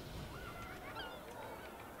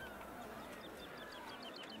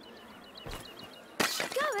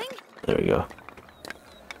 Going. There we go.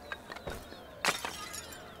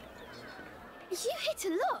 You hit a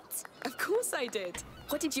lot. Of course I did.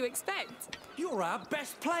 What did you expect? You're our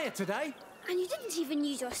best player today. And you didn't even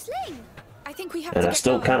use your sling. I think we have And to I get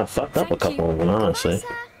still going. kind of fucked up a Thank couple you. of them, honestly. Bye,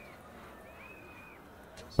 sir.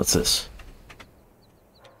 What's this?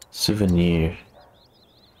 Souvenir.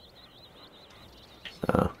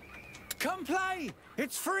 Oh. Come play!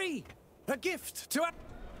 It's free! A gift to our...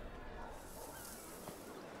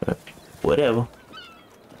 Whatever.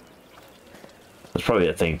 It's probably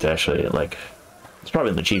a thing to actually, like, it's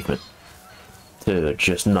probably an achievement to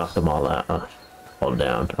just knock them all out, all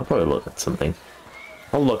down. I'll probably look at something.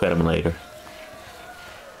 I'll look at them later.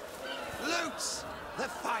 Loot's the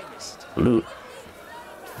finest. Loot.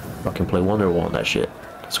 Fucking play Wonderwall on that shit.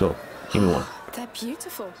 Let's go. Give me one. They're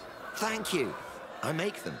beautiful. Thank you. I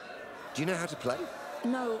make them. Do you know how to play?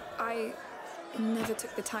 No, I never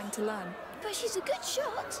took the time to learn. But she's a good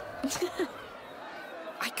shot.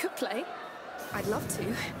 I could play. I'd love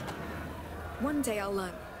to. One day I'll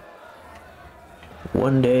learn.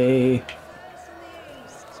 One day.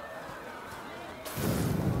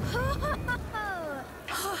 How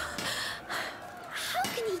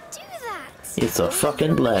can he do that? It's a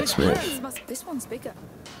fucking blacksmith. This one's bigger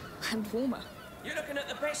and warmer. You're looking at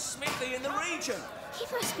the best smithy in the region. He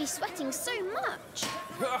must be sweating so much.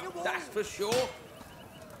 That's for sure.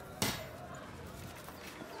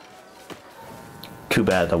 Too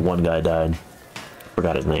bad that one guy died.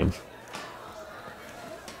 Forgot his name.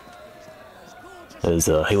 He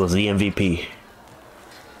was the MVP.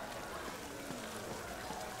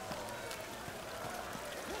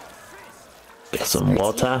 Got some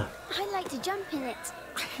water. I'd like to jump in it.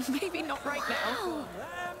 Maybe not right now.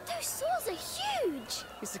 Wow, those swords are huge.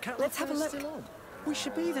 Is the cat Let's have a look. still on? We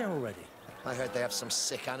should be there already. I heard they have some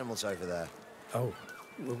sick animals over there. Oh,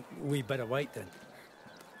 well, we better wait then.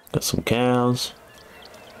 Got some cows.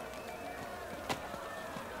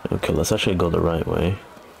 Okay, let's actually go the right way.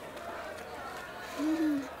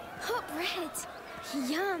 Hot bread.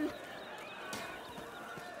 Yum.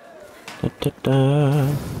 Da, da,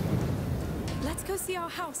 da. Let's go see our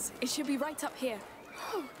house. It should be right up here.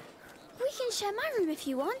 Oh, we can share my room if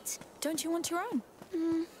you want. Don't you want your own?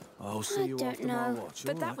 I'll see you after my watch.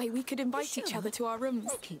 But that way we could invite each other to our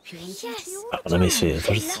rooms. Yes. Let me see it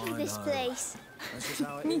I first. love this place. That's just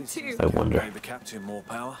how it Me is. too. I wonder. Give the captain more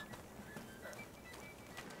power.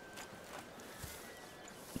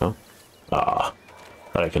 No? Ah.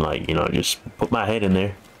 I can, like, you know, just put my head in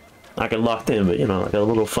there. I get locked in, but, you know, like a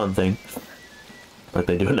little fun thing. Like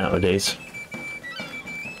they do nowadays.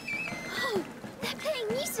 Oh, they're playing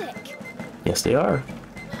music. Yes, they are.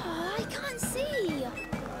 Oh, I can't see.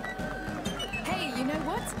 Hey, you know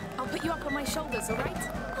what? I'll put you up on my shoulders, all right?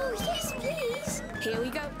 Oh, yes, please. Here we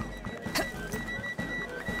go.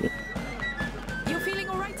 You're feeling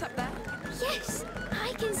all right up there? Yes,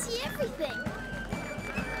 I can see everything.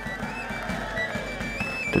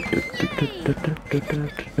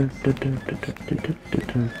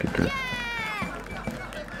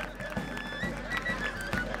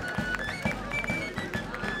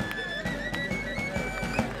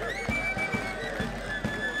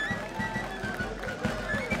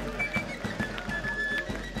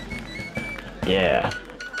 Yeah.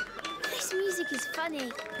 This music is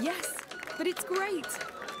funny. Yes, but it's great.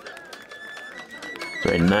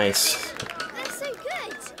 Very nice. They're so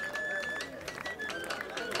good.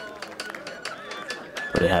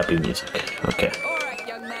 Very happy music. Okay. All right,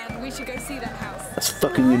 young man, we should go see that house. That's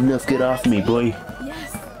fucking enough. Get off me, boy.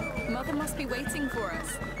 Yes, Mother must be waiting for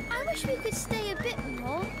us. I wish we could stay a bit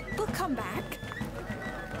more. We'll come back.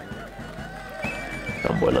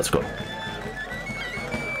 Come, boy, let's go.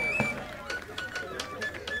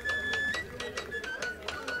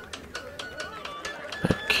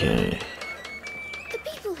 Okay. The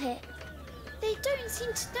people here, they don't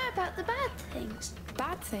seem to know about the bad things.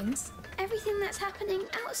 Bad things? Everything that's happening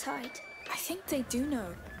outside. I think they do know.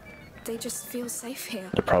 They just feel safe here.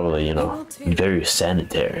 They're probably, you know, will too. very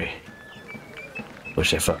sanitary.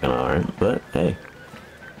 Which they fucking aren't, but hey.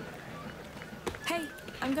 Hey,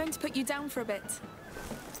 I'm going to put you down for a bit.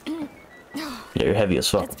 Yeah, you're heavy as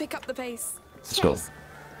fuck. Let's pick up the pace. Let's go. Yes.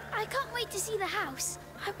 I can't wait to see the house.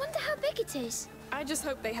 I wonder how big it is. I just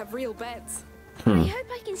hope they have real beds. I hope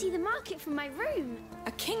I can see the market from my room.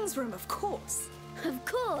 A king's room, of course. Of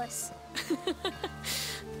course.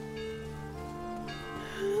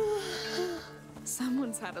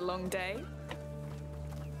 Someone's had a long day.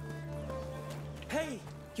 Hey,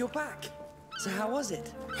 you're back. So how was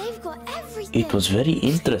it? They've got everything. It was very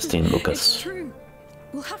interesting, It's Lucas. true.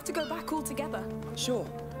 We'll have to go back all together. Sure.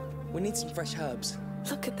 We need some fresh herbs.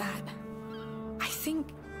 Look at that. I think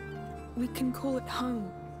we can call it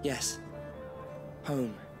home. Yes.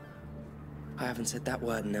 Home. I haven't said that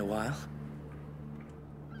word in a while.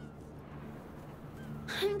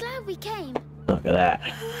 I'm glad we came. Look at that.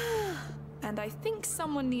 And I think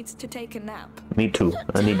someone needs to take a nap. Me too.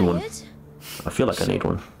 I need one. Tired? I feel like I need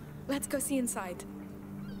one. Let's go see inside.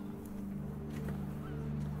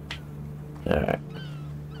 Alright.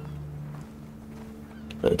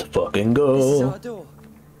 Let's fucking This is go. our door.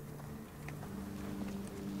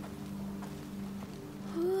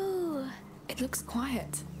 Ooh. It looks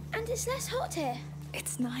quiet. And it's less hot here.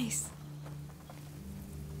 It's nice.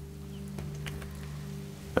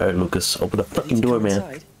 Alright, Lucas, open the Ready fucking to door, come man.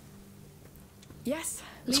 inside? Yes,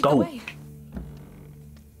 Let's lead go. the way.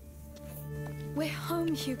 We're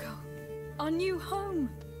home, Hugo. Our new home.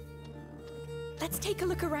 Let's take a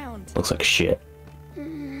look around. Looks like shit.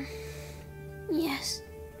 Yes.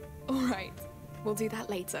 All right, we'll do that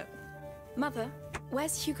later. Mother,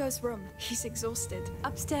 where's Hugo's room? He's exhausted.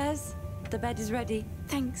 Upstairs. The bed is ready.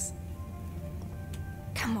 Thanks.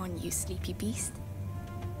 Come on, you sleepy beast.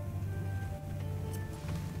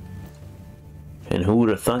 And who would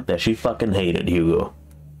have thought that she fucking hated Hugo?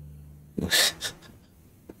 You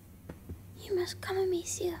must come,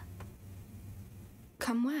 Amicia.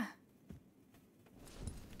 Come where?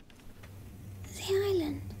 The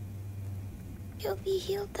island. You'll be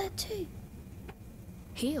healed there too.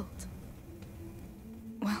 Healed?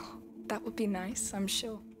 Well, That would be nice, I'm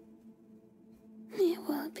sure. It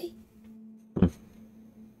will be.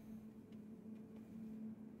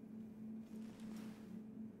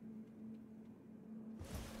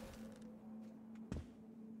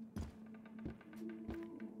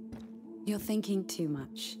 You're thinking too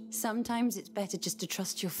much. Sometimes it's better just to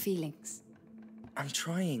trust your feelings. I'm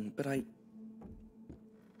trying, but I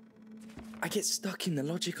get stuck in the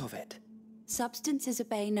logic of it. Substances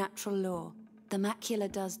obey natural law. The macula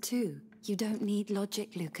does too. You don't need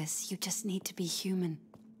logic, Lucas. You just need to be human.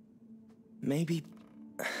 Maybe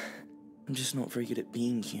I'm just not very good at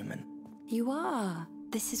being human. You are.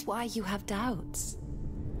 This is why you have doubts.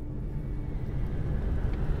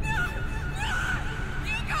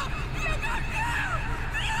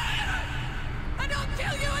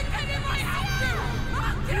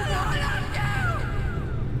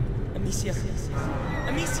 Amicia!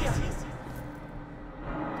 Amicia!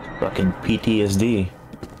 Fucking PTSD.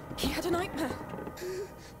 He had a nightmare.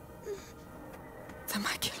 The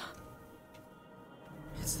macula.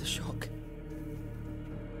 It's the shock.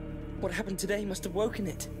 What happened today must have woken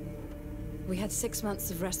it. We had 6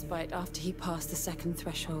 months of respite after he passed the second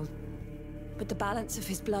threshold. But the balance of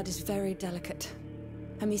his blood is very delicate.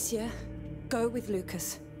 Amicia, go with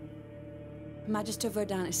Lucas. Magister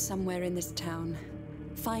Vaudin is somewhere in this town.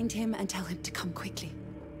 Find him and tell him to come quickly.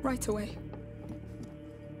 Right away.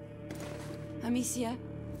 Amicia?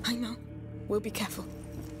 I know. We'll be careful.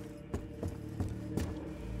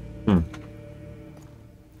 Man,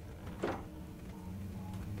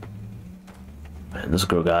 this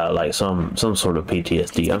girl got like some sort of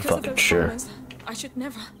PTSD. I'm fucking sure. Traumas. I should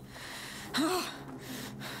never.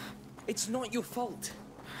 It's not your fault.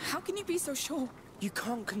 How can you be so sure? You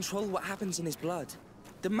can't control what happens in his blood.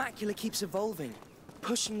 The macula keeps evolving,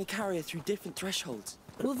 pushing the carrier through different thresholds.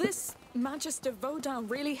 Will this Magister Vaudin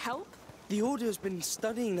really help? The Order has been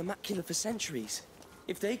studying the macula for centuries.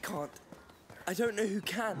 If they can't, I don't know who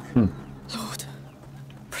can. Lord,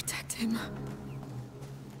 protect him.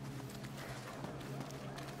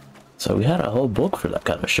 So we had a whole book for that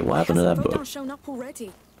kind of shit. What happened to that Vaudin book? shown up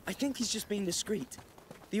already? I think he's just being discreet.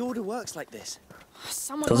 The Order works like this.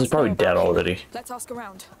 Someone Because he's must probably know dead about him. already. Let's ask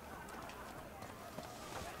around.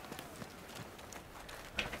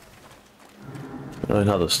 I don't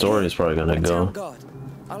know how the story is probably gonna go. Town guard.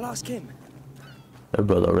 I'll ask him. That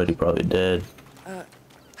brother already probably dead.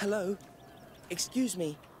 Hello? Excuse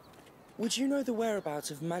me. Would you know the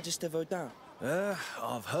whereabouts of Magister Vaudin?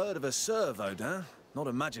 I've heard of a Sir Vaudin, not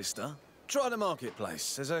a Magister. Try the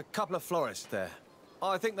marketplace. There's a couple of florists there.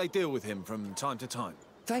 I think they deal with him from time to time.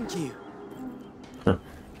 Thank you.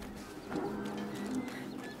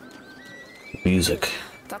 Music.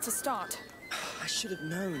 That's a start. I should have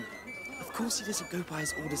known. Of course he doesn't go by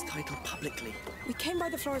his Order's title publicly. We came by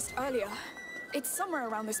the florist earlier. It's somewhere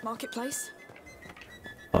around this marketplace.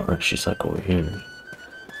 Alright, she's like over here.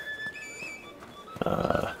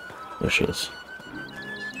 There she is.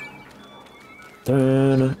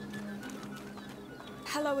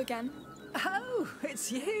 Hello again. Oh, it's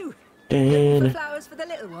you. Looking for flowers for the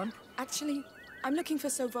little one? Actually, I'm looking for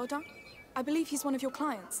Sir Vaudin. I believe he's one of your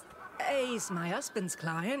clients. He's my husband's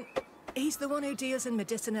client. He's the one who deals in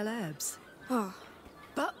medicinal herbs. Oh.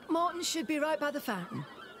 But Morton should be right by the fountain.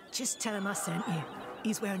 Just tell him I sent you.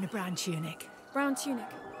 He's wearing a brown tunic. Brown tunic.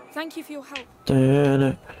 Thank you for your help.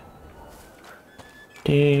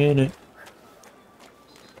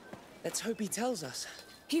 Let's hope he tells us.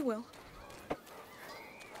 He will.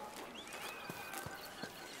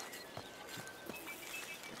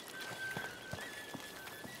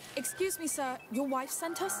 Excuse me, sir. Your wife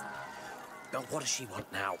sent us? Now, what does she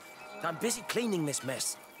want now? I'm busy cleaning this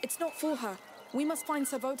mess. It's not for her. We must find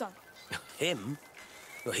Sir Vaudin. Him?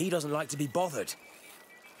 Well, he doesn't like to be bothered.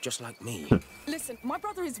 Just like me. Listen, my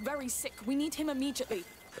brother is very sick. We need him immediately.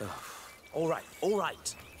 All right, all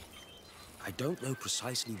right. I don't know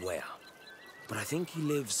precisely where, but I think he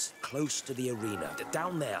lives close to the arena,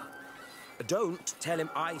 down there. Don't tell him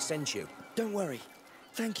I sent you. Don't worry.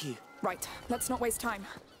 Thank you. Right, let's not waste time.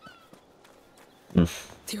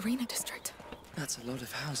 The arena district. That's a lot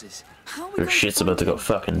of houses. How are we Her going shit's to about to go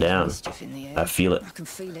fucking down. Stuff in the air. I feel it. I can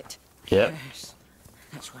feel it. Yep. Yes.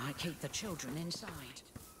 That's why I keep the children inside.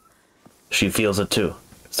 She feels it too.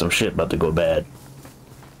 Some shit about to go bad.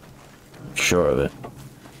 Sure of it.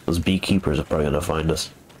 Those beekeepers are probably gonna find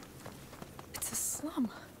us. It's a slum.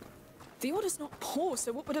 The Order's not poor,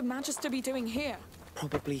 so what would a Magister be doing here?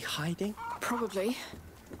 Probably hiding? Probably.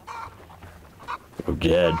 We're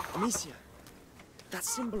dead. Amicia, that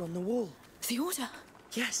symbol on the wall. The Order?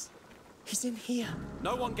 Yes, he's in here.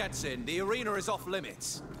 No one gets in. The arena is off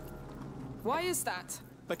limits. Why is that?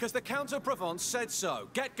 Because the Count of Provence said so.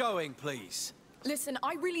 Get going, please. Listen,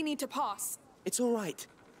 I really need to pass. It's all right.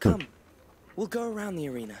 Come. We'll go around the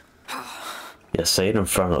arena. Yeah, say it in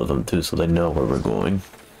front of them too so they know where we're going.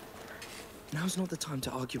 Now's not the time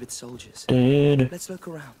to argue with soldiers. Did. Let's look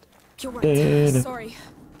around. You're right. Did. Sorry.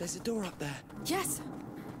 There's a door up there. Yes.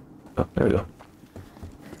 Oh, there we go.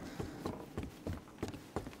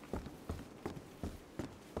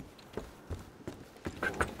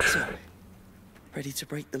 So, ready to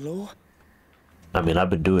break the law? I mean, I've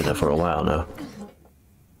been doing that for a while now.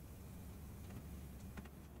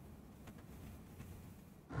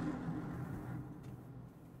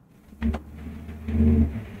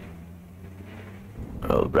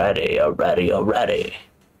 Alrighty.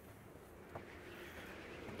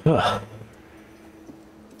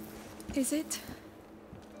 Is it?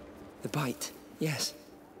 The bite, yes.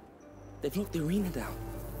 They've locked the arena down.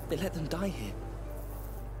 They let them die here.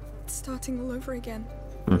 It's starting all over again.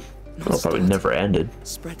 Well, probably never ended.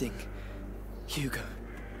 Spreading. Hugo.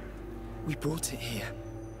 We brought it here.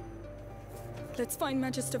 Let's find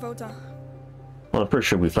Magister Vaudin. Well, I'm pretty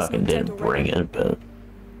sure we fucking didn't bring it, but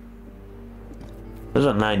there's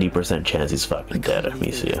a 90% chance he's fucking dead,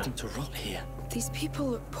 Amicia. These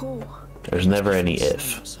people are poor. There's never any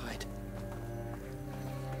if.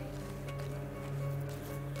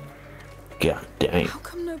 God dang. How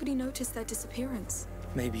come nobody noticed their disappearance?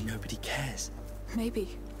 Maybe nobody cares.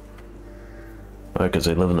 Maybe. Why? Because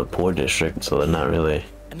they live in the poor district, so they're not really.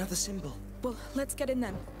 Another symbol. Well, let's get in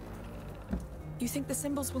then. You think the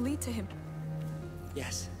symbols will lead to him?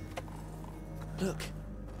 Yes. Look,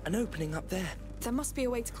 an opening up there. There must be a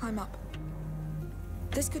way to climb up.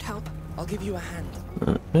 This could help. I'll give you a hand.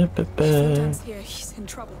 If Vaudin's here, he's in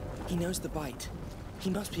trouble. He knows the bite. He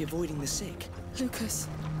must be avoiding the sick. Lucas,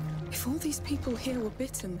 if all these people here were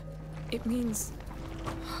bitten, it means...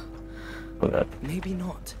 Maybe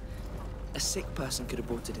not. A sick person could have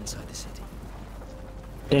brought it inside the city.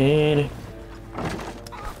 Dad.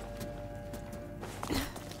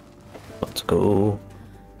 Let's go.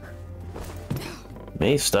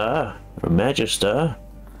 Maester or Magister.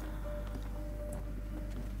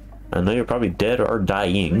 I know you're probably dead or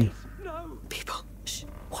dying. No! People! Shh!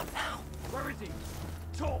 What now? Where is he?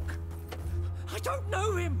 Talk! I don't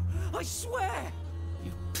know him! I swear!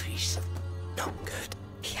 You piece of not good.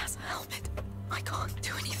 He has a helmet. I can't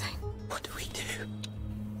do anything. What do we do?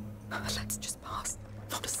 Let's just pass.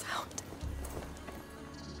 Not a sound.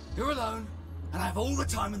 You're alone, and I have all the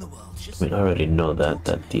time in the world. I mean, I already know that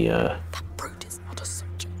the That brute is not a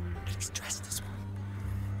soldier. He's dressed as one.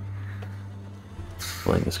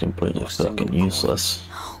 flank is completely fucking useless.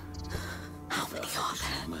 How many are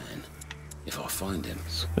there? Man, if I find him,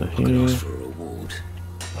 go I can ask for a reward.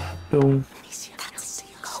 Boom. That's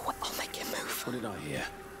go. I'll make him move. What did I hear?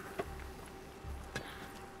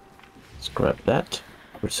 Let's grab that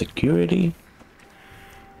for security.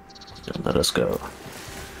 And let us go.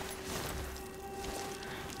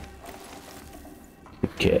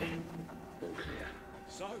 Okay.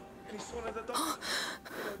 So, any sign of the doctor?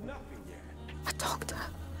 Nothing yet. A doctor?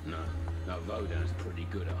 No, Vaudin's pretty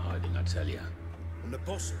good at hiding, I tell you. And the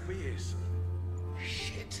boss will be here soon.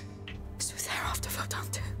 Shit. So they're after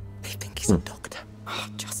Vaudin too. They think he's a doctor. Oh,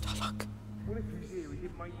 just our luck. Well, if he's here, he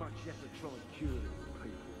didn't make much effort trying to cure these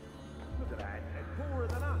people. Look at that, they're poorer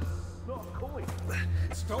than us. Not a coin.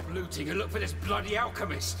 Stop looting and look for this bloody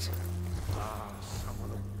alchemist. Ah, someone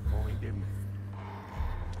will find him.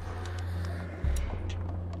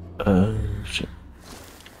 Shit.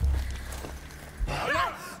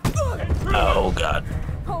 Oh god.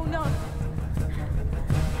 Oh no.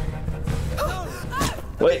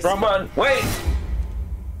 Wait, wrong button. Wait.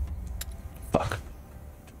 Fuck.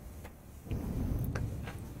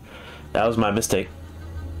 That was my mistake.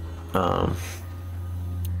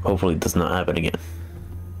 Hopefully it does not happen again.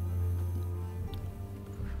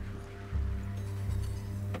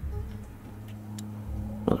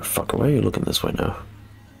 Motherfucker, why are you looking this way now?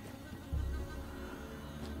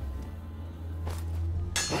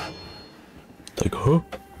 Like, huh?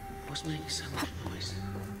 What's making so much noise?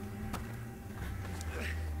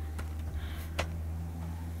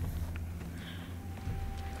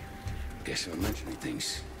 Guess we're mentioning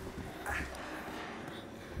things.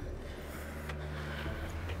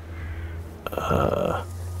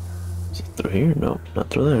 Is it through here? No, not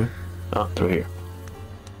through there. Oh, through here.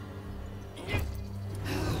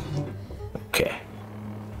 Okay.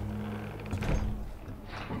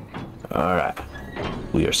 Alright.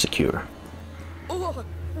 We are secure. Oh,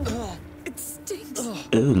 it stinks. Oh,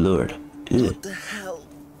 Lord. Ew. What the hell?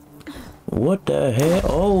 What the hell?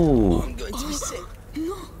 Oh! I'm going to be sick.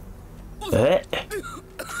 No. Eh.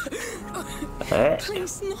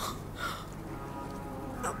 Please, no.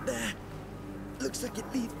 Up there. Looks like it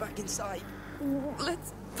leads back inside.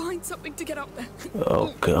 Let's find something to get up there.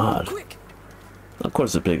 Oh god. Quick. Of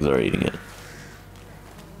course the pigs are eating it.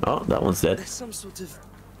 Oh, that one's dead. There's some sort of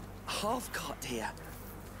half cart here,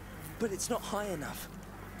 but it's not high enough.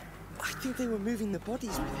 I think they were moving the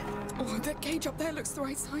bodies with it. Oh, that cage up there looks the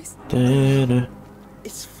right size.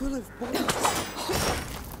 It's full of bodies.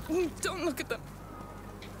 Don't look at them.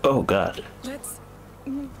 Oh god. Let's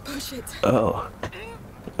push it. Oh.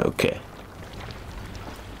 Okay.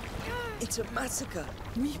 It's a massacre.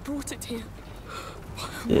 We brought it here.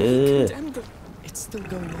 Yeah. Condemned them. It's still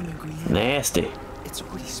going on in Green. Nasty. It's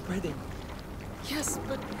already spreading. Yes,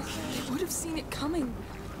 but they would have seen it coming.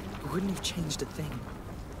 It wouldn't have changed a thing.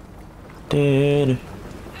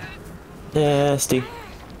 Nasty.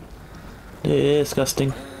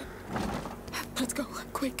 Disgusting. Let's go,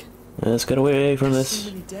 quick. Let's get away from There's this.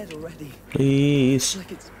 so many dead already. Please. It's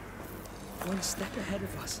like it's one step ahead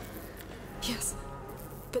of us. Yes,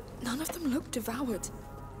 but none of them look devoured.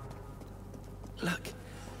 Look,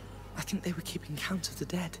 I think they were keeping count of the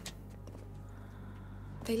dead.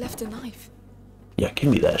 They left a knife. Yeah, give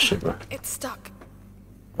me that shit, bro. It's stuck.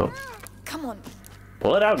 Oh. Come on.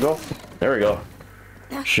 Pull it out, girl. There we go.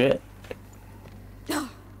 Shit. No.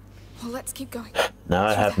 Well, let's keep going. Now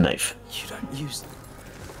I have knife. You don't use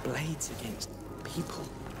blades against people.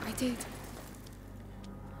 I did.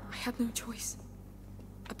 I had no choice.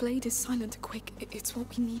 A blade is silent and quick. It's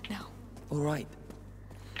what we need now. All right.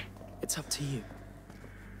 It's up to you.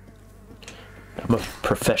 I'm a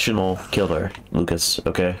professional killer, Lucas,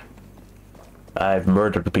 okay? I've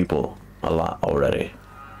murdered people a lot already.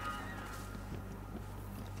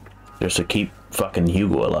 Just to keep fucking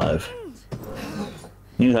Hugo alive.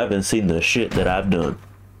 You haven't seen the shit that I've done.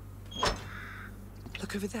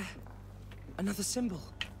 Look over there. Another symbol.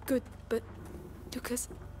 Good, but Lucas,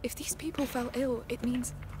 if these people fell ill, it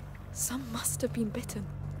means some must have been bitten.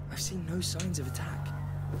 I've seen no signs of attack.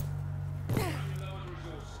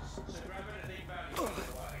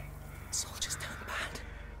 Soldiers turned bad.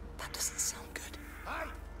 That doesn't sound good.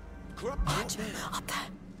 Archer, up there.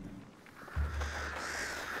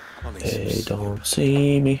 They don't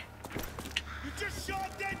see me.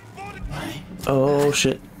 Oh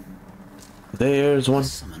shit. There's one.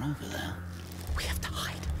 Someone over there. We have to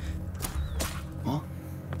hide. What?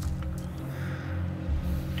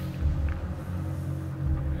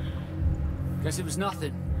 Guess it was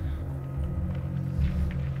nothing.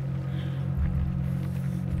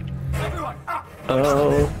 Everyone, up!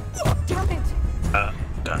 Oh. Damn it!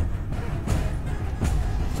 God.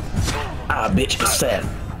 Ah, bitch, it's sad.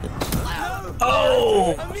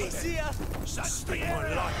 Oh!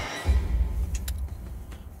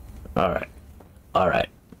 Alright. Alright.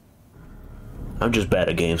 I'm just bad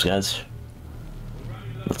at games, guys.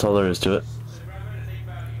 That's all there is to it.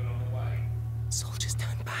 Soldiers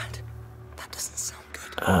turned bad. That doesn't sound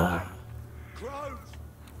good.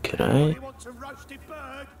 Can I?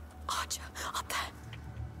 Archer, up there.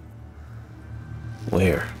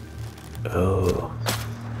 Where? Oh.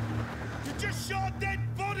 You just shot a dead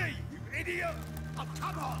body, you idiot! Oh,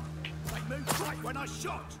 come on! They moved right when I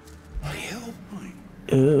shot. The hell?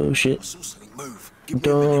 Oh shit. I saw something move.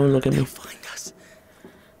 Don't look at me. They'll find us.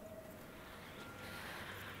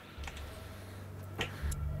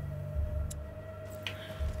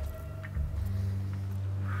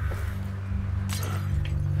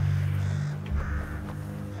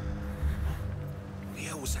 The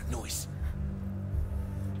hell was that noise?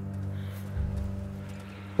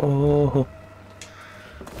 Oh.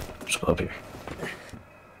 Let's go up here.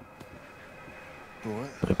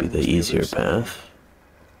 Might be the easier path.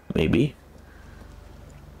 Maybe.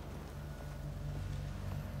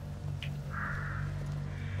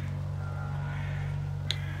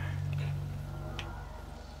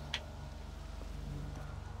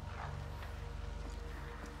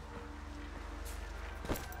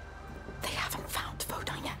 They haven't found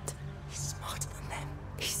Vodun yet. He's smarter than them.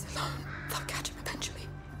 He's alone. They'll catch him eventually.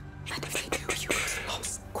 And if they do, Hugo's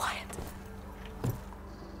lost. Quiet.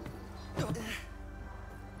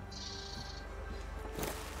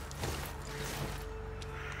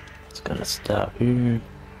 It's gonna stop here.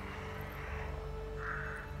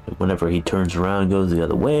 Whenever he turns around and goes the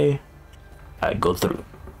other way, I go through.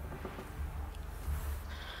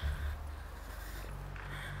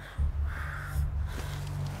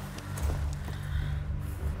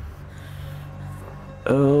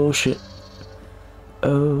 Oh shit.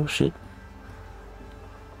 Oh shit.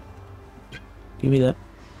 Give me that.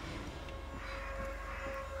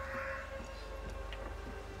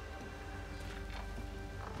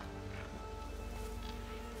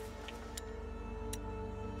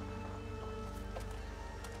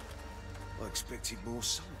 expected more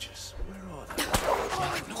soldiers. Where are they?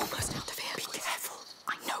 I'm almost out of here. Be careful.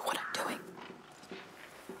 I know what I'm doing.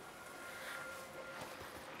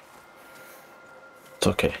 It's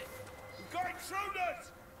okay. We've got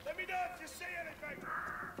intruders! Let me know if you see anything!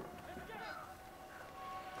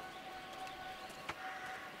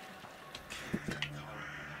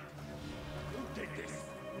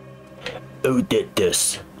 Who did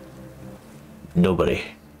this? Nobody.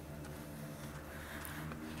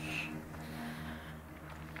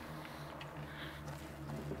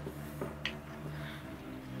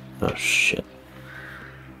 Oh shit.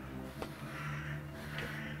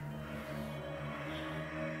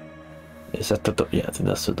 Is that the door? Yeah, I think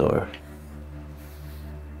that's the door.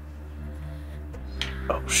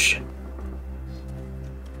 Oh shit.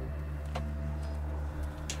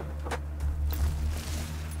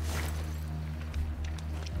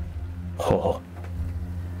 Oh,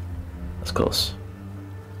 that's close.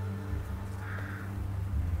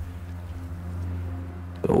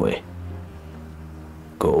 Go away.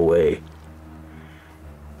 Go away.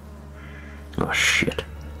 Oh shit.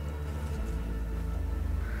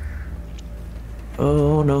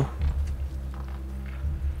 Oh no.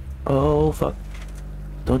 Oh fuck.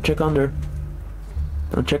 Don't check under.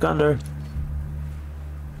 Don't check under.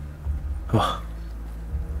 Oh.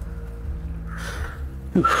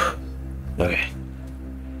 Whew. Okay.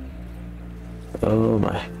 Oh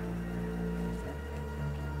my.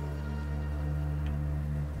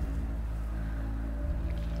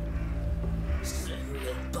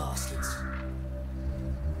 Bastards.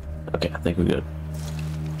 Okay, I think we're good.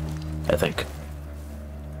 I think.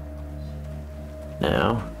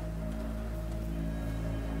 Now.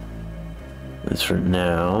 That's for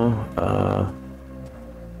now.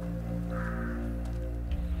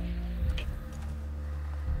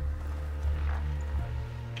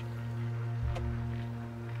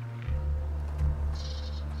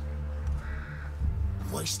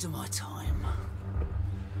 Waste of my time.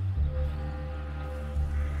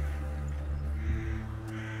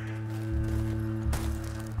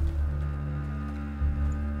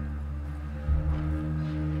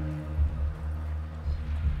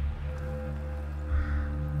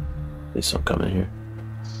 Please don't come in here.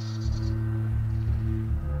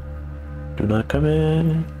 Do not come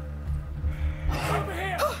in.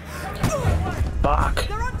 Fuck.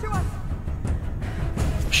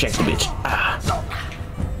 Shake the bitch. Ah.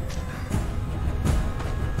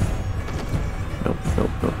 Nope, nope,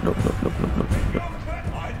 nope, nope, nope, nope, nope, nope.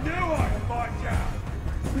 I knew I'd find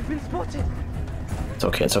out! We've been spotted! It's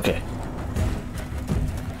okay, it's okay.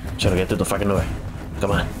 Try to get through the fucking door.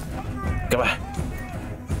 Come on. Come on.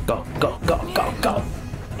 Go, go, go, go, go.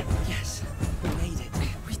 Yes, we made it.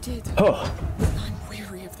 We did. Oh. I'm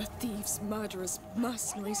weary of the thieves, murderers,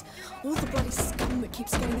 mercenaries, all the bloody scum that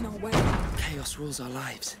keeps getting in our way. Chaos rules our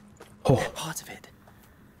lives. Oh. They're part of it.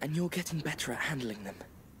 And you're getting better at handling them.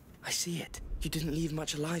 I see it. You didn't leave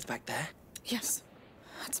much alive back there. Yes.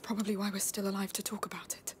 That's probably why we're still alive to talk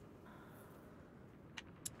about it.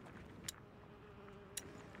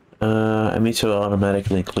 I mean to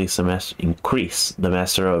automatically increase the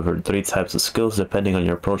master over 3 types of skills depending on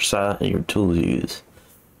your approach style and your tools you use.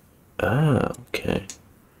 Ah, okay.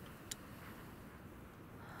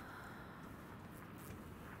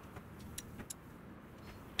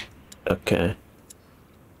 Okay.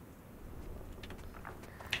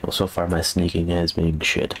 Well, so far my sneaking has been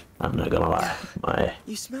shit. I'm not gonna lie. My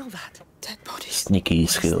You smell that? Dead bodies. sneaky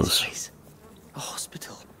skills. A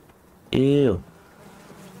hospital. Ew.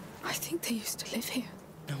 I think they used to live here.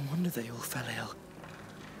 No wonder they all fell ill.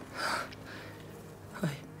 I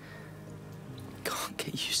can't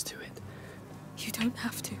get used to it. You don't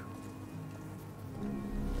have to.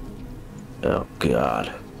 Oh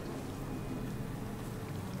god.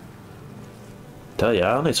 Tell ya,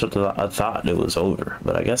 I only sort of I thought it was over,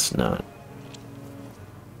 but I guess not.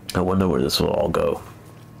 I wonder where this will all go.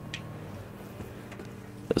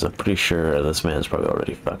 Because I'm pretty sure this man's probably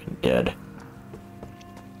already fucking dead.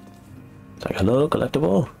 It's like, hello,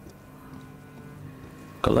 collectible?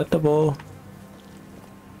 Collectible?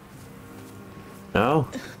 No?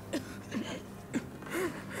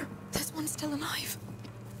 There's one still alive.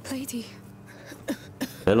 Lady.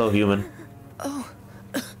 Hello, human. Oh,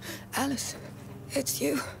 Alice, it's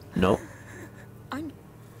you. Nope. I'm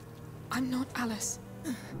not Alice.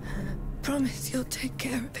 Promise you'll take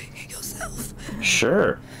care of it yourself.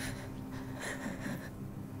 Sure.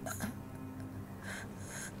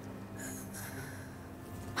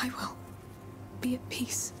 I will. Be at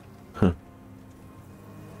peace. Huh.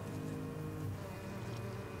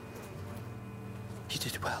 You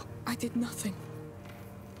did well. I did nothing.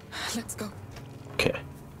 Let's go. Okay.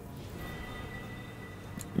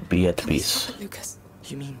 Be at peace. Lucas,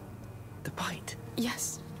 you mean the bite?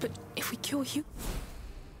 Yes, but if we kill you...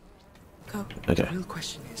 Go. Okay. The real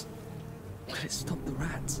question is, will it stop the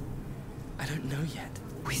rats? I don't know yet.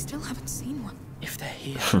 We still haven't seen one. If they're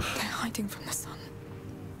here... They're hiding from the sun.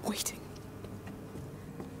 Waiting.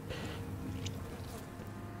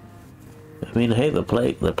 I mean, hey, the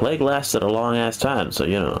plague lasted a long ass time, so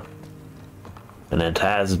you know. And it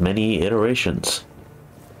has many iterations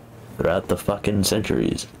throughout the fucking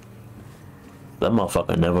centuries. That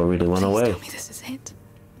motherfucker never really went away. Tell me this is it.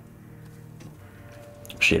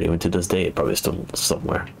 Shit, even to this day, it probably still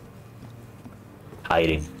somewhere.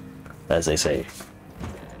 Hiding, as they say.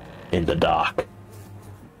 In the dark.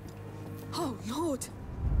 Oh, Lord.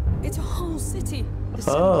 It's a whole city.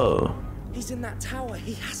 Oh. He's in that tower.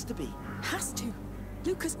 He has to be. Has to.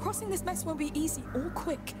 Lucas, crossing this mess won't be easy or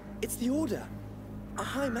quick. It's the order. A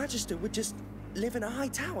High Magister would just live in a high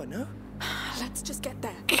tower, no? Let's just get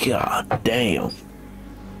there. God damn.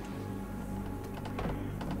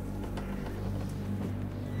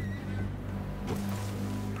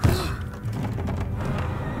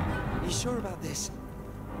 You sure about this?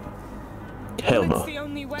 Hell no. It's the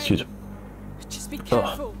only way. Excuse me. Just be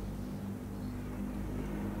careful.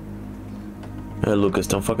 Hey, Lucas,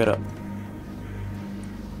 don't fuck it up.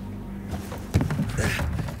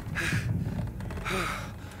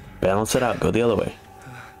 Balance it out. Go the other way.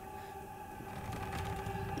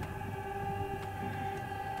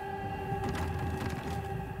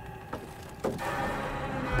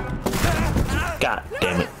 God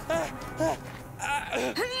damn it.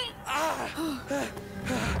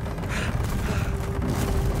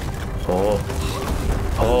 Oh.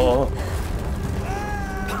 Oh.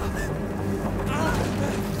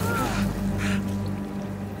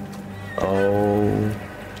 Oh.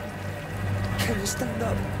 Can you stand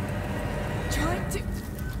up? Trying to.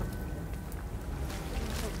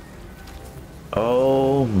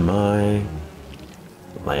 Oh my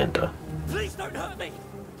Lanta. Please don't hurt me!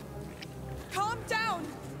 Calm down.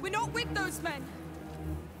 We're not with those men.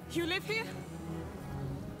 You live here?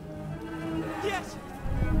 Yes!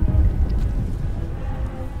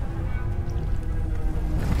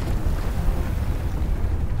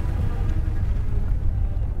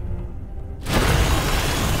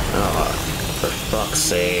 Oh, for fuck's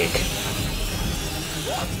sake.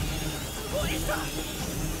 What is that?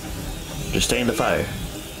 Just stay in the fire.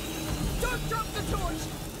 Don't drop the torch.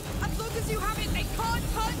 As long as you have it, they can't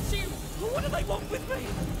hurt you. What do they want with me?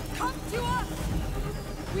 Come to us.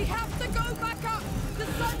 We have to go back up. The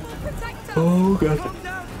sun will protect us. Oh, God. Calm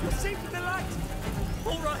down. You're safe in the light.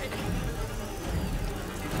 All right.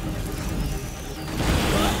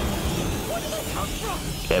 Where do they come from?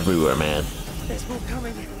 Everywhere, man. There's more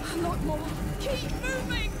coming. A lot more. Keep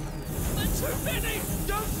moving. There's too many.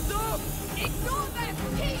 Don't stop. Ignore them.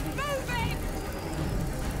 Keep moving.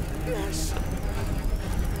 Yes.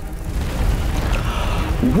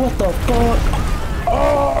 What the fuck?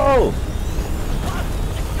 Oh!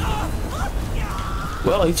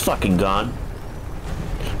 Well, he's fucking gone.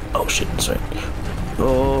 Oh shit, sorry.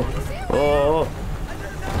 Oh, oh.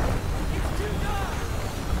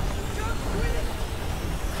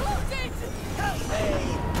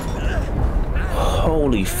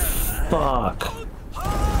 Holy fuck.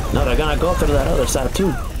 No, they're gonna go through that other side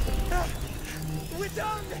too. We're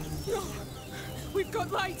done. No, we've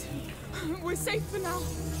got light. We're safe for now.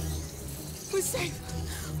 We're safe.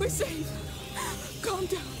 We're safe. Calm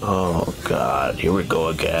down. Oh god, here we go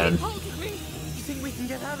again. Hold of me. You think we can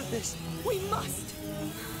get out of this? We must.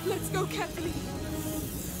 Let's go carefully.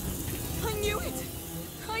 I knew it.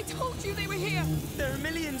 I told you they were here. There are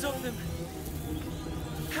millions of them.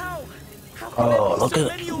 How? How can Oh, there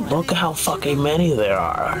be so many look at how fucking many there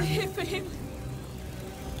are. We're here for him.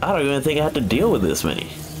 I don't even think I have to deal with this many.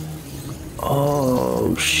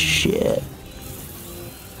 Oh shit.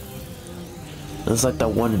 It's like that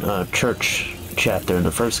one church chapter in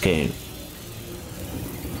the first game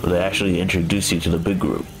where they actually introduce you to the big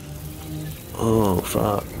group. Oh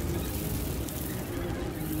fuck.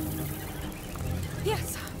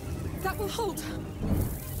 Yes, that will hold.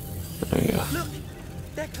 There you go. Look,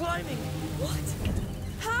 they're climbing. What?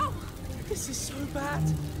 How? This is so bad.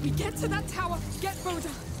 We get to that tower, get Rhoda,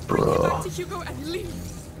 Bro. bring her back to Hugo and leave.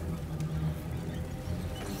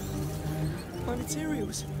 My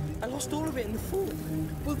materials. I lost all of it in the fall.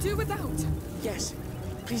 We'll do without. Yes.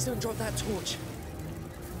 Please don't drop that torch.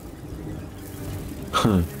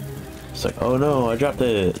 It's like, oh no, I dropped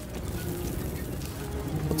it.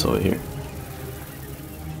 What's over here?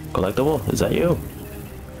 Collectible? Is that you?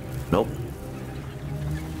 Nope.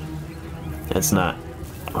 It's not.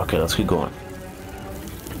 Okay, let's keep going.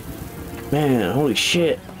 Man, holy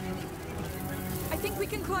shit.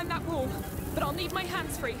 climb that wall, but I'll need my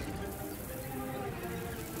hands free.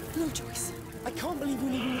 No choice. I can't believe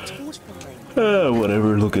we're leaving the torch behind.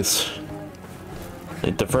 Whatever, Lucas.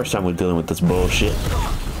 Ain't the first time we're dealing with this bullshit.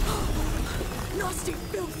 Nasty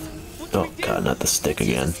filth. Oh god, not the stick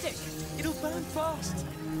again. It'll burn fast.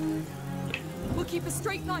 We'll keep a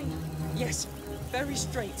straight line. Yes, very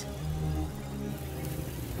straight.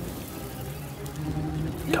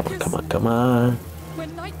 Come on, come on, come on.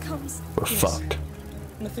 When night comes, We're fucked.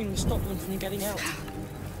 Nothing will stop them from getting out.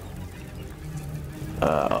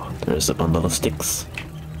 Oh, there's a bundle of sticks.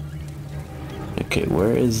 Okay,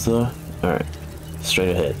 where is the... Alright, straight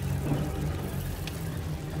ahead.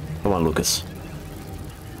 Come on, Lucas.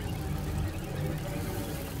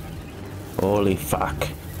 Holy fuck.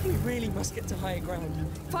 We really must get to higher ground.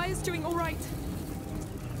 Fire's doing all right.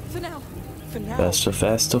 For now. For now. Faster,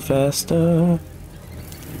 faster, faster.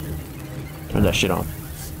 Turn that shit on.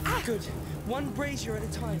 Good. One brazier at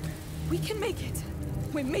a time. We can make it.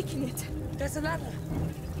 We're making it. There's a ladder.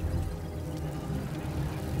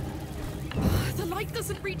 The light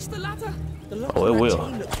doesn't reach the ladder. Oh, it will.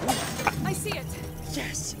 I see it.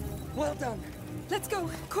 Yes. Well done. Let's go.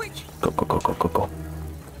 Quick. Go, go, go, go, go, go.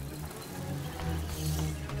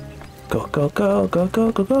 Go, go, go, go,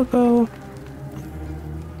 go, go, go, go.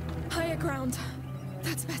 Higher ground.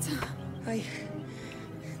 That's better. I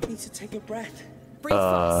need to take a breath. Breathe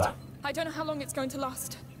fast. I don't know how long it's going to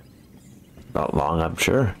last. Not long, I'm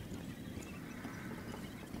sure.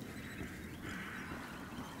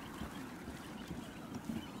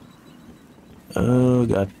 Oh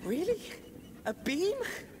god. Really? A beam?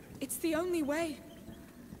 It's the only way.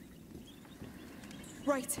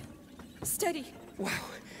 Right. Steady. Wow.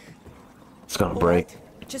 It's gonna break. Right.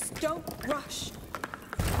 Just don't rush.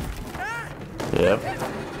 Yep.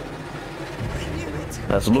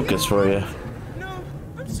 That's Lucas for you. No,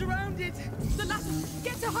 I'm surrounded. The ladder.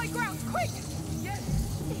 Get to high ground, quick. Yes.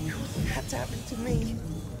 It had to happen to me.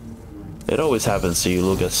 It always happens to you,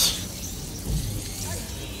 Lucas. I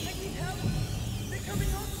need help. They're coming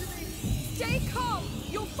on to me. Stay calm.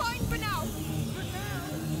 You're fine for now. For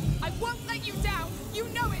now. I won't let you down. You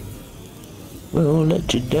know it. We'll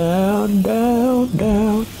let you down, down,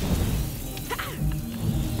 down.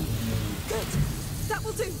 Good. That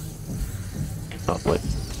will do. Oh, wait.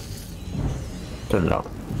 Turn it on.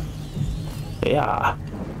 Yeah.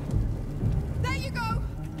 There you go.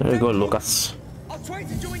 There you go, Lucas. I'll try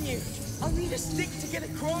to join you. I'll need a stick to get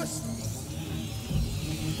across.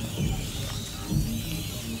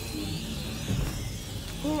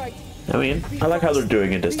 All right. I mean, I like how they're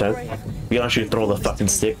doing it this time. You don't actually throw the fucking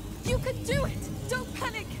stick. You can do it. Don't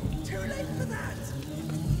panic. Too late for that.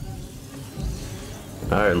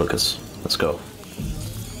 Alright, Lucas. Let's go.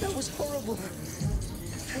 That was horrible.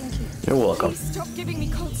 Thank you. You're welcome. Please stop giving me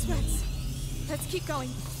cold sweats. Let's keep going.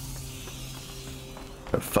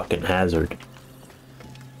 A fucking hazard.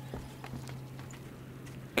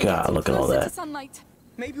 God, look at all Closer to that. sunlight.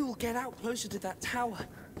 Maybe we'll get out closer to that tower.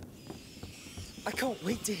 I can't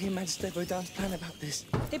wait to hear Magister Vaudin's plan about this.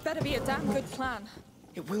 It better be a damn good plan.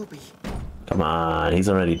 It will be. Come on, he's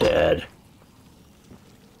already dead.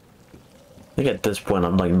 I think at this point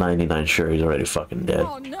I'm like 99 sure he's already fucking dead.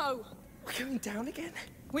 Oh no! We're going down again?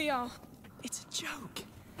 We are. It's a joke.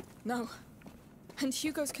 No. And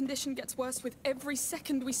Hugo's condition gets worse with every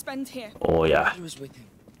second we spend here. Oh yeah. I was with him.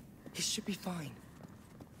 He should be fine.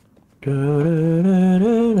 Going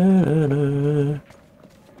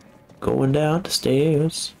down the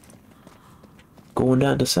stairs. Going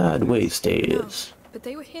down the sideways stairs. No, but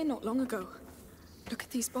they were here not long ago. Look at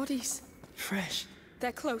these bodies. Fresh.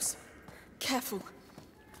 They're close. Careful.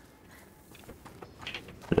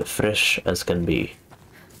 They're fresh as can be.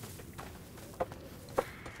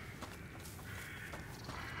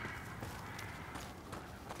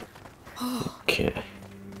 Okay.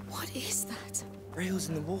 What is that? Rails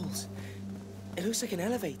in the walls. It looks like an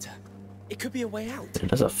elevator. It could be a way out.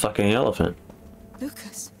 That's a fucking elephant.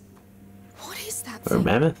 Lucas, what is that Or a thing?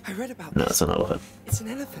 mammoth? I read about No, this. it's an elephant. It's an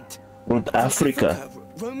elephant. From Africa.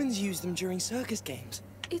 Romans used them during circus games.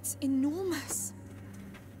 It's enormous.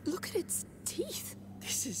 Look at its teeth.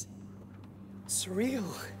 This is surreal.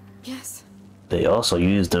 Yes. They also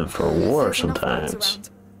use them for war There's enough roads sometimes. around.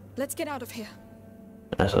 Let's get out of here.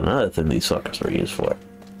 That's another thing these suckers were used for.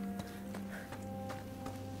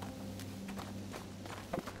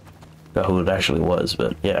 Forgot who it actually was,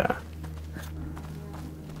 but yeah.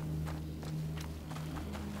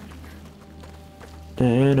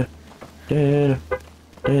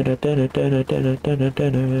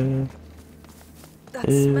 That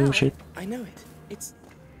smell. Shit. I know it. It's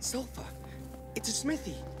sulfur. It's a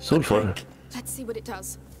smithy. Sulfur. Let's see what it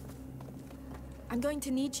does. I'm going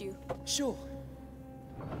to need you. Sure.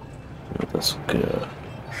 Let's go.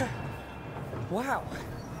 Wow.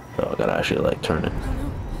 Oh, I gotta actually like turn it. Oh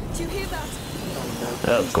no. Do you hear that?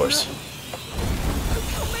 Of course.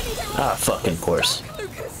 Ah, fucking course.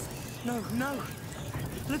 Lucas! No, no.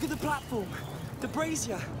 Look at the platform. The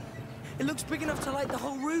brazier. It looks big enough to light the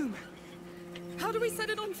whole room. How do we set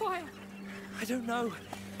it on fire? I don't know.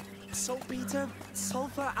 Saltpeter,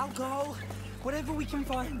 sulfur, alcohol, whatever we can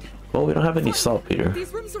find. Well, we don't have any saltpeter.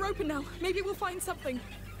 These rooms are open now. Maybe we'll find something.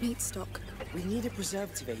 Meat stock. We need a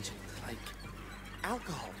preservative agent, like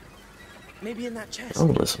alcohol. Maybe in that chest. Oh,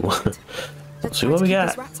 listen. Let's see what we got.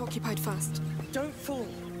 These rats occupied first. Don't fall.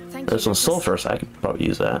 Thank There's you, some Lucas. sulfur, so I could probably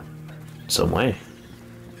use that some way.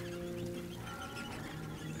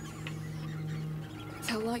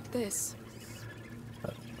 They'll like this.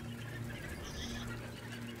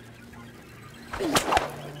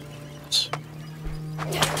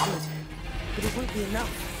 But it won't be enough.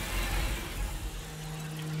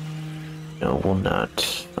 No, will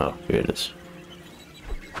not. Oh, here it is.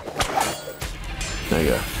 There you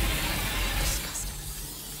go.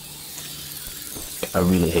 I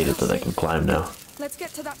really hate it that I can climb now. Let's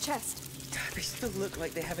get to that chest. They still look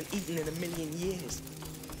like they haven't eaten in a million years.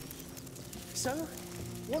 So,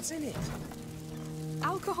 what's in it?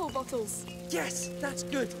 Alcohol bottles. Yes, that's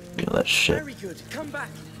good. Yeah, that shit. Very good. Come back.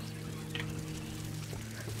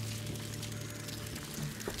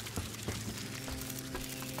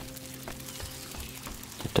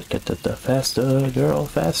 Faster, girl,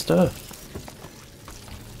 faster.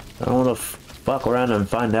 I don't want to fuck around and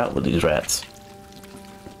find out with these rats.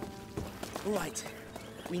 Right.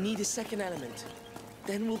 We need a second element.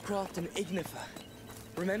 Then we'll craft an ignifer.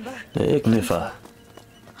 Remember? The ignifer.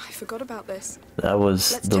 I forgot about this. That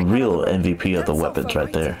was the real MVP of the weapons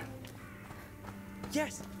right there.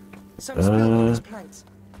 Yes. Some spilled on these planks.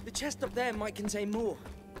 The chest up there might contain more.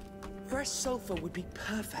 Fresh sulfur would be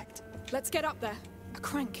perfect. Let's get up there. A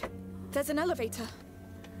crank. There's an elevator.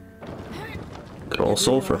 Good old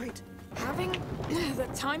sulfur. Right. Having the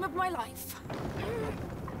time of my life.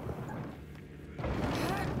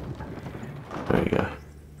 There you go.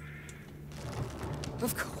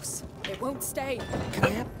 Of course. It won't stay.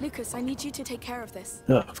 Lucas, I need you to take care of this.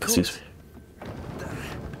 Oh, excuse me.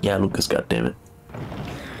 Yeah, Lucas, goddammit.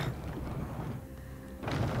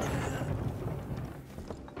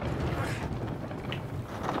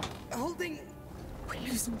 Holding. We're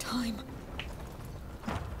losing time.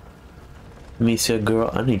 Misia,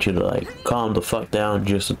 girl, I need you to like calm the fuck down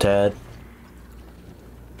just a tad.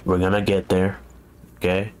 We're gonna get there,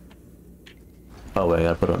 okay? Oh wait, I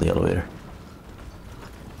gotta put on the elevator.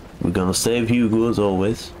 We're gonna save Hugo as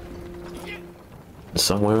always,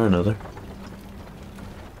 somewhere or another.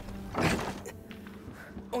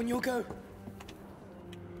 On your go.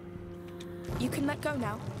 You can let go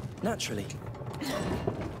now. Naturally.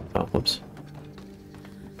 Oh, whoops.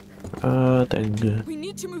 Then. We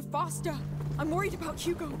need to move faster. I'm worried about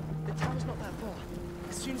Hugo. The tower's not that far.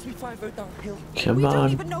 As soon as we 5-0 downhill. Come we on.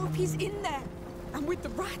 don't even know if he's in there. And with the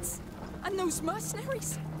rats. And those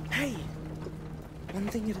mercenaries. Hey. One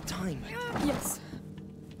thing at a time. Yes.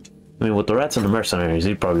 I mean, with the rats and the mercenaries,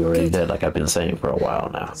 he's probably already dead, like I've been saying for a while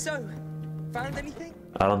now. So, found anything?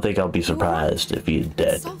 I don't think I'll be surprised if he's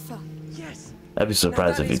dead. Sulfur. Yes. I'd be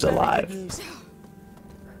surprised if he's alive.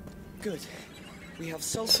 Good. We have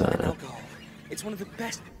sulfur and alcohol. It's one of the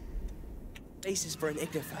best bases for an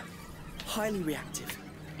ignifer. Highly reactive.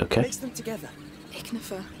 Okay. Mix them together.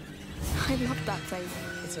 Ignifer. I love that thing.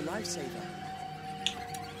 It's a lifesaver.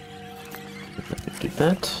 Do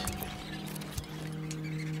that.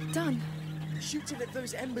 Done. Shoot it at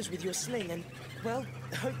those embers with your sling and, well,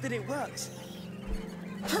 hope that it works.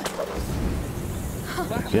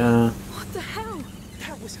 Yeah. What the hell?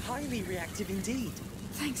 That was highly reactive indeed.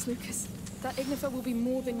 Thanks, Lucas. That ignifer will be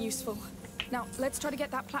more than useful. Now, let's try to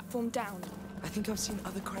get that platform down. I think I've seen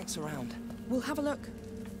other cranks around. We'll have a look.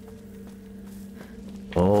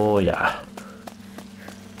 Oh yeah.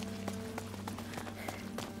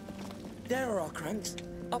 There are our cranks.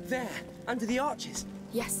 Up there, under the arches.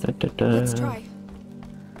 Yes. Da-da-da. Let's try.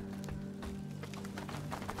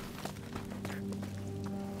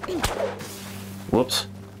 Whoops.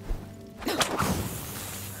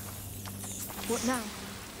 What now?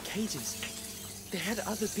 Cages. They had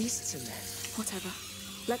other beasts in there. Whatever.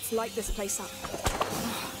 Let's light this place up.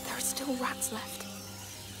 Oh, there are still rats left.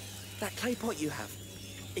 That clay pot you have,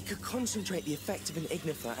 it could concentrate the effect of an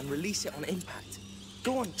ignifer and release it on impact.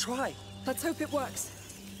 Go on, try. Let's hope it works.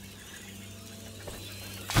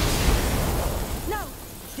 No!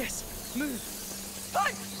 Yes, move.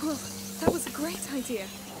 Fine! Well, that was a great idea.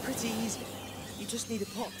 Pretty easy. You just need a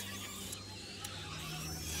pot.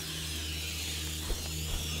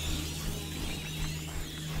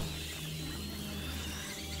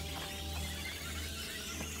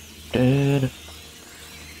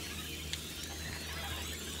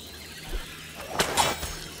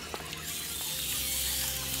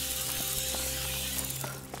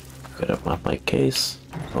 Get up my case.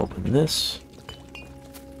 Open this.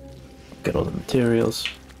 Get all the materials.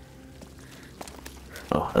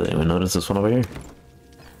 Oh, I didn't even notice this one over here.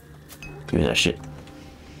 Give me that shit.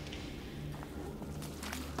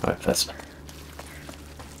 Alright, fast.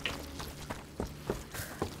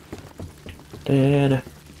 Then.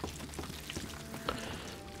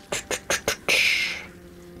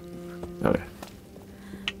 Okay.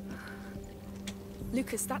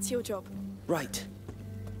 Lucas, that's your job. Right.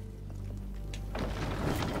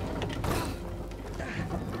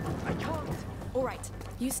 I can't. All right,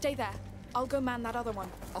 you stay there. I'll go man that other one.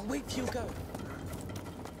 I'll wait till you go.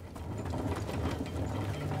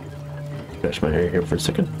 Brush my hair here for a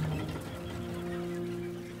second.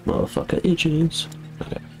 Motherfucker itches.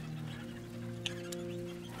 Okay.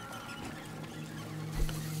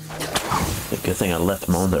 Good thing I left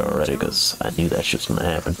him on there already, because I knew that shit's gonna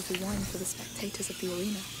happen. Probably wine for the spectators of the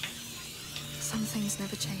arena. Some things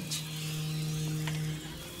never change.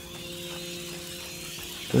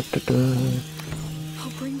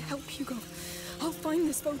 I'll bring help, Hugo. I'll find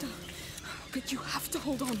this photo. But you have to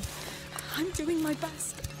hold on. I'm doing my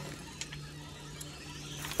best.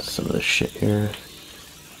 Some of this shit here.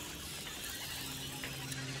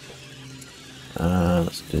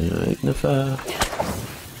 Let's do Ignify.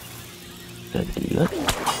 And do that.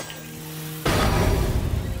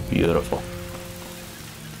 Beautiful.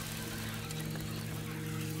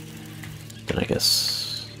 Then I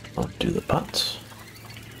guess I'll do the pots.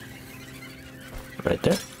 Right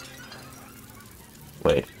there.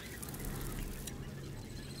 Wait.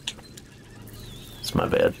 It's my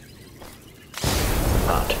bad.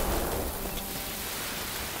 Pot.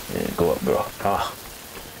 Yeah, go up, girl. Ah,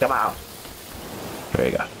 come on. There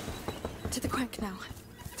you go. To the crank now.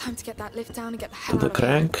 Time to get that lift down and get the hell To the out of here.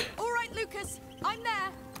 crank. All right, Lucas. I'm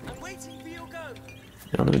there. I'm waiting for your go.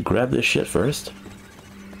 Now let me grab this shit first.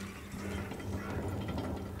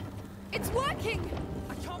 It's working.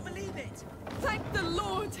 I can't believe it. Thank the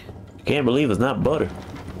Lord. You can't believe it's not butter.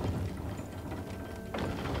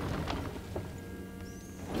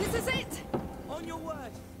 This is it. On your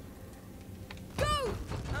word. Go.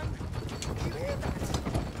 You hear that?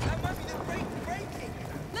 That might be the brake breaking.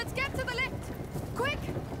 Let's get to the lift. Quick.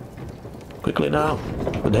 Quickly now.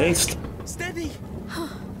 With haste. Steady. How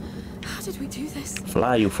did we do this?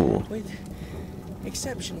 Fly, you fool. With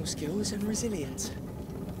exceptional skills and resilience.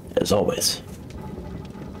 As always.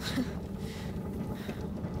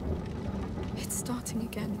 It's starting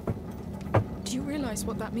again. Do you realize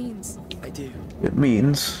what that means? I do. It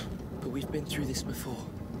means... But we've been through this before.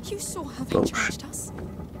 You saw how they charged us.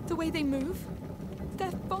 The way they move.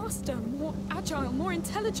 They're faster, more agile, more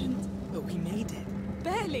intelligent. But we made it.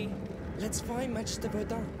 Barely. Let's find Magister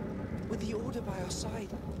Verdun. With the Order by our side,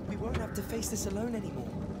 we won't have to face this alone anymore.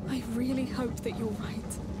 I really hope that you're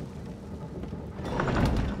right.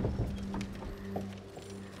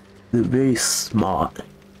 They're very smart.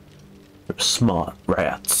 They're smart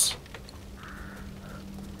rats.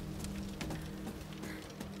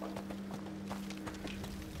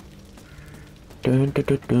 Dun, dun,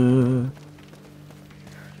 dun, dun.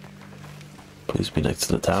 Please be next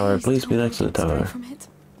to the tower. Please be next to the tower.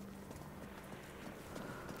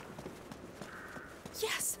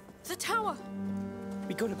 Yes, the tower.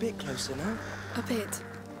 We got a bit closer now. A bit.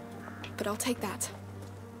 But I'll take that.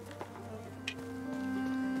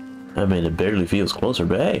 I mean, it barely feels closer,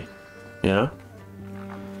 but hey, you know,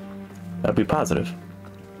 that'd be positive.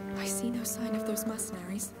 I see no sign of those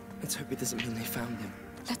mercenaries. Let's hope it doesn't mean they found him.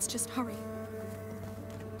 Let's just hurry.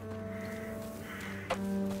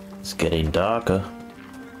 It's getting darker.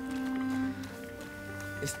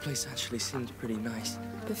 This place actually seemed pretty nice.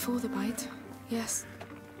 Before the bite, yes.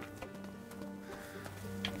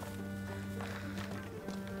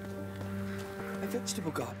 A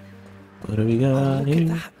vegetable garden. What do we got Look here? at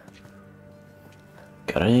that.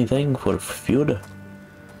 Got anything for food?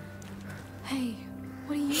 Hey,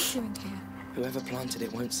 what are you doing here? Whoever planted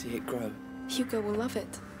it won't see it grow. Hugo will love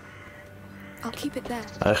it. I'll keep it there.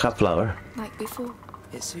 I have flour. Like before.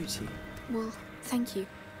 It suits you. Well, thank you.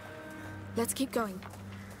 Let's keep going.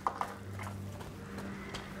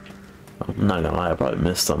 I'm not gonna lie, I probably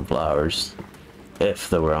missed some flowers. If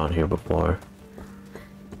they were on here before.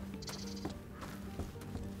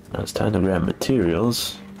 Now it's time to grab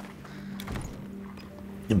materials.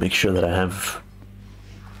 And make sure that I have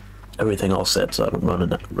everything all set so I don't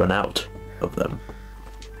run out of them.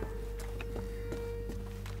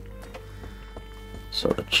 So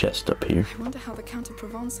the chest up here. I wonder how the Count of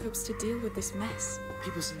Provence hopes to deal with this mess.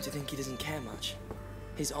 People seem to think he doesn't care much.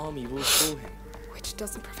 His army rules for him. Which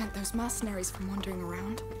doesn't prevent those mercenaries from wandering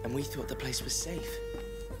around. And we thought the place was safe.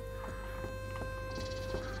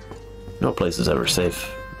 No place is ever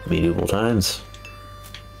safe. Medieval times.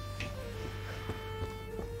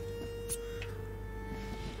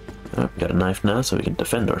 Oh, we got a knife now, so we can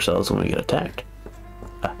defend ourselves when we get attacked.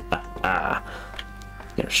 Ah, ah, ah.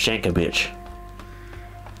 Gotta shank a bitch.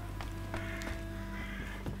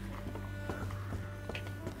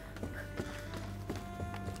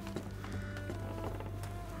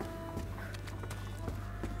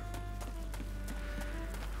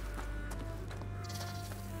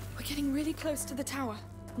 We're getting really close to the tower.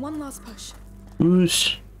 One last push.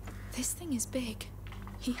 Whoosh. This thing is big.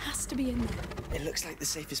 He has to be in there. It looks like the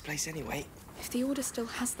safest place anyway. If the Order still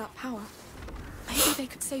has that power, maybe they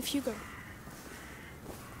could save Hugo.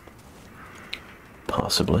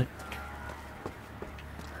 Possibly.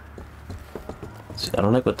 See, I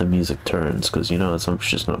don't like what the music turns, because you know it's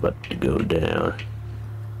just not about to go down.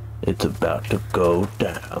 It's about to go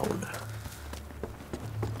down.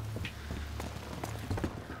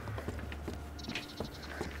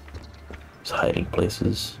 There's hiding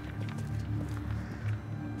places.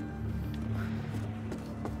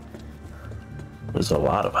 There's a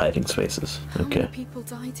lot of hiding spaces. How Okay. many people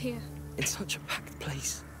died here? In such a packed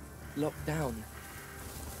place. Locked down.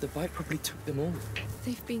 The bite probably took them all.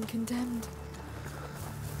 They've been condemned.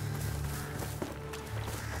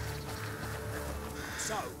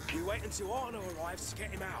 So, we wait until Arno arrives to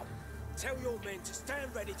get him out. Tell your men to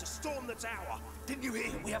stand ready to storm the tower. Didn't you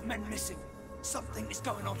hear? We have men missing. Something is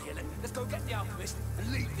going on here. Let's go get the alchemist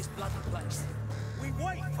and leave this bloody place. We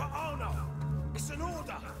wait for Arno. It's an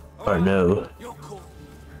order. Or no. You're cool.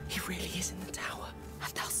 He really is in the tower.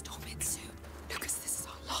 And they'll storm it soon. Lucas, this is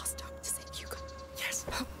our last hope to save Hugo. Yes,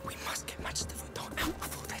 but we must get Match the Verdant out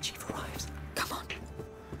before their chief arrives. Come on.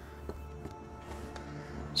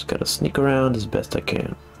 Just gotta sneak around as best I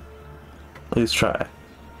can. At least try.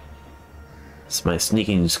 My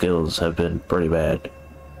sneaking skills have been pretty bad.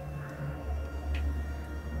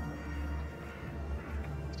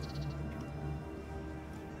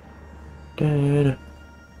 Da-da.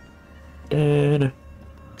 Da-da.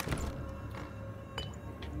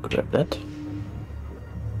 Grab that.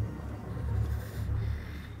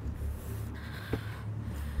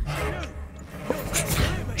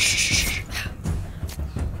 Shh.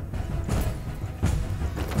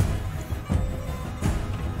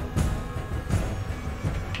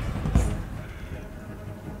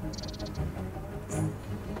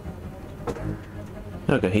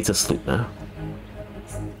 Okay, he's asleep now.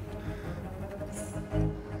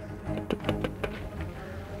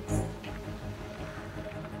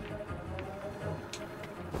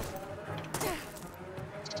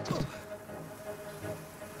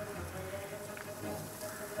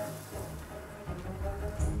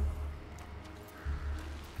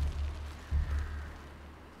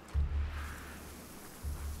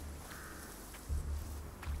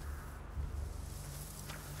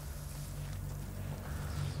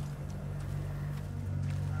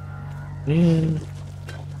 Man.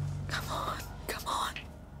 Come on, come on.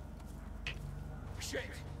 Shit!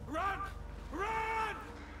 Run! Run!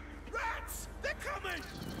 Rats! They're coming!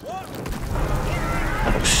 What?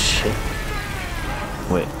 Oh shit.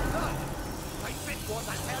 Wait. Hey, Vic, what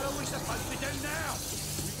the hell are we supposed to do now?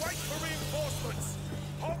 We wait for reinforcements.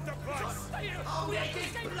 Hold the place. Stay here. Oh, we ain't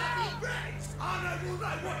getting bloody rats! Arno will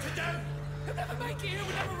know what to do. He'll never make it here.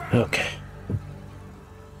 We'll never run. Okay.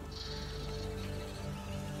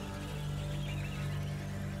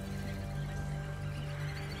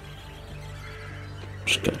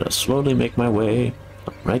 Just gotta slowly make my way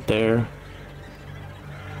right there.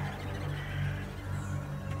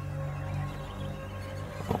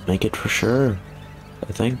 I'll make it for sure,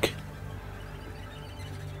 I think.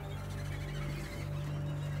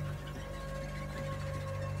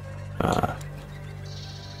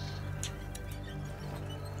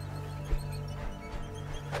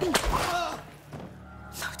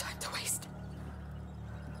 No time to waste.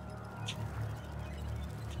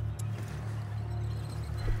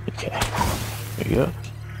 Okay, there you go.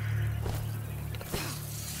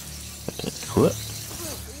 What?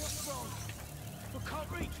 You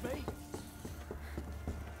can't reach me.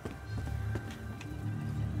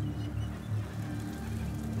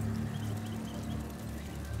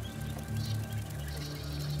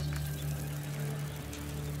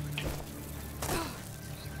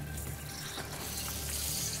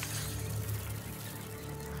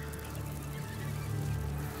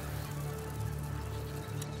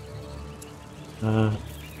 They're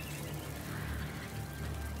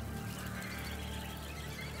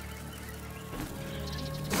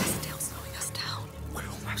still slowing us down. We're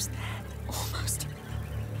almost there. Almost.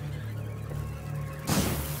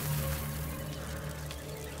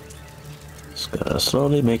 Just gotta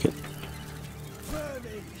slowly make it.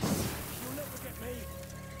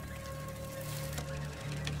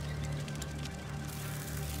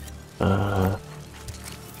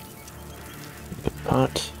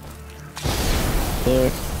 Pot.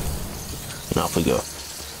 There. And off we go.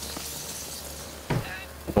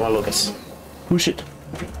 Come on, Lucas. Push it.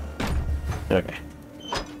 Okay.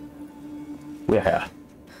 We're here.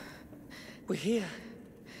 We're here.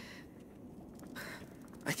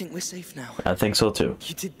 I think we're safe now. I think so too.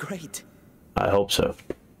 You did great. I hope so.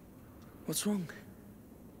 What's wrong?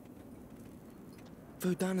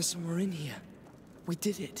 Vodan is somewhere in here. We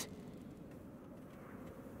did it.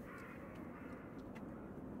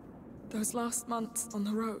 Those last months on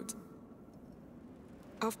the road.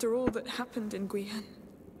 After all that happened in Guyenne,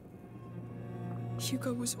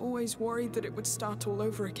 Hugo was always worried that it would start all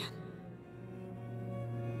over again.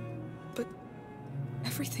 But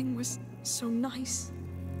everything was so nice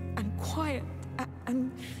and quiet,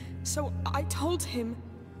 and so I told him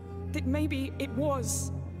that maybe it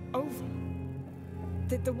was over,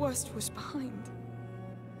 that the worst was behind.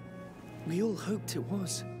 We all hoped it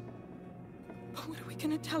was. But what are we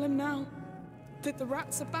gonna tell him now? That the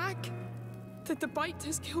rats are back? That the bite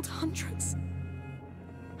has killed hundreds?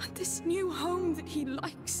 And this new home that he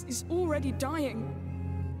likes is already dying?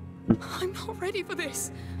 I'm not ready for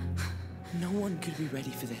this. No one could be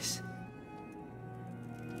ready for this.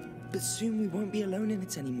 But soon we won't be alone in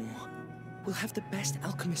it anymore. We'll have the best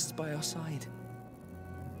alchemists by our side.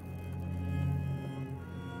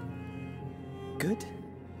 Good?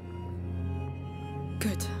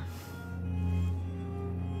 Good.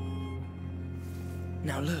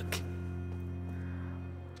 Now look.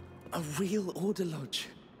 A real order lodge.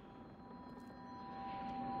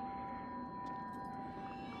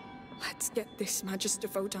 Let's get this Magister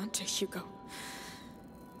Vodan to Hugo.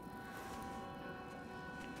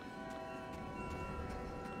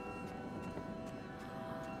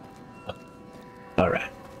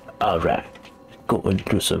 Alright. Going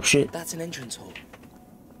through some shit. That's an entrance hall.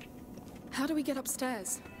 How do we get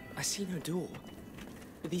upstairs? I see no door.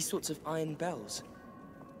 These sorts of iron bells.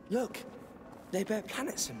 Look, they bear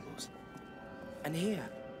planet symbols. And here,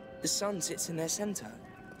 the sun sits in their center.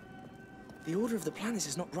 The order of the planets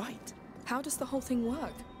is not right. How does the whole thing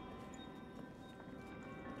work?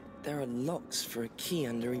 There are locks for a key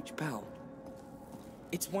under each bell.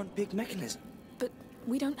 It's one big mechanism. But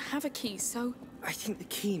we don't have a key, so... I think the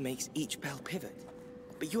key makes each bell pivot.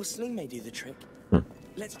 But your sling may do the trick.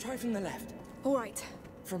 Let's try from the left. All right.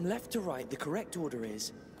 From left to right, the correct order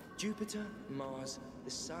is Jupiter, Mars, the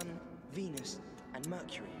Sun, Venus, and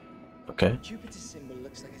Mercury. Okay. Jupiter's symbol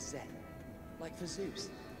looks like a Z, like for Zeus.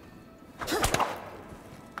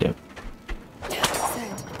 Yeah.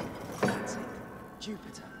 That's it.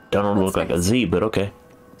 Jupiter. Don't look like a Z, but okay.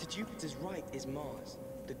 To Jupiter's right is Mars,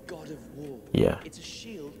 the god of war. Yeah. It's a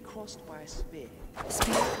shield crossed by a spear.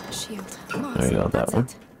 Spear, shield, Mars. There you go, that one.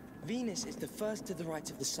 Venus is the first to the right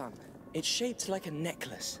of the sun. It's shaped like a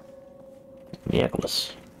necklace.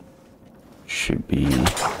 Necklace. Should be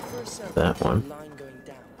that one. Line going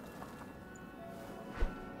down.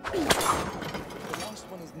 The last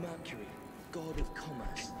one is Mercury, god of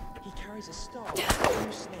commerce. He carries a star with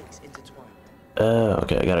two snakes intertwined.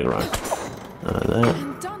 Okay, I got it wrong. That.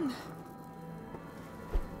 I'm done.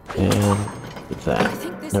 And that. I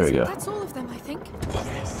think this there we go. That's all of them, I think.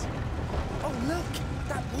 Yes. Oh, look!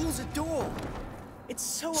 That wall's a door. It's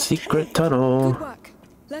so Secret archaic. tunnel. Good work.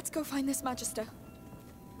 Let's go find this Magister.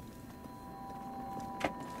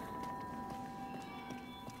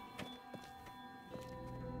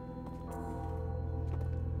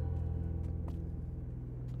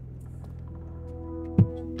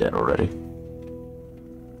 Dead already.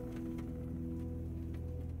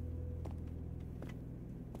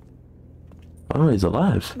 Oh, he's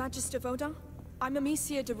alive. Magister Vodan, I'm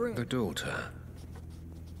Amicia de Rune. The daughter.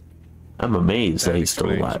 I'm amazed that he's still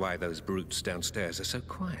explains alive. why those brutes downstairs are so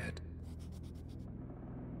quiet.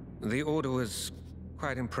 The Order was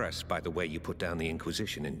quite impressed by the way you put down the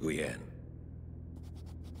Inquisition in Guyenne.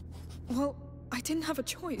 Well, I didn't have a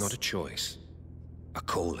choice. Not a choice. A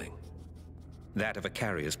calling. That of a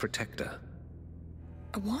carrier's protector.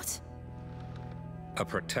 A what? A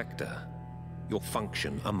protector. Your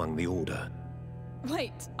function among the Order.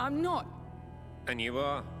 Wait, I'm not. And you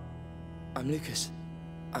are? I'm Lucas.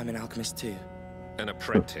 I'm an alchemist too. An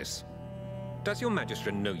apprentice. Does your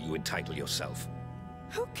Magistrate know you entitle yourself?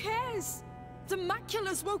 Who cares? The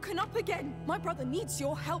macula's woken up again. My brother needs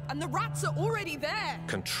your help, and the rats are already there.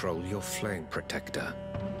 Control your flame, Protector.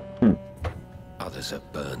 Others are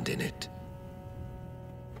burned in it.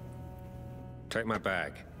 Take my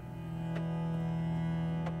bag.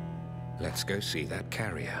 Let's go see that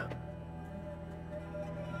carrier.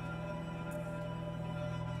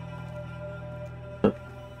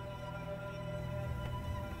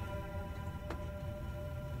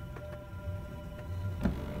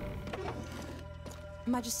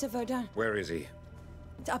 Magister Vaudin. Where is he?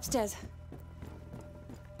 Upstairs.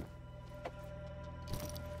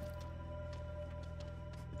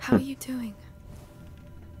 How are you doing?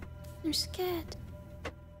 I'm scared.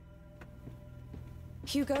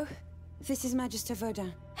 Hugo, this is Magister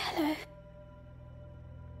Vaudin. Hello.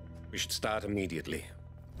 We should start immediately.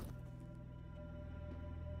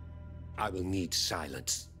 I will need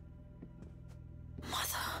silence.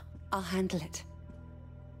 Mother. I'll handle it.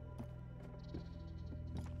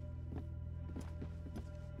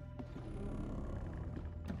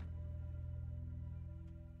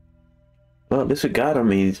 Well, at least we got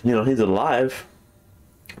him. He's, you know, he's alive.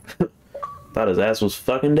 Thought his ass was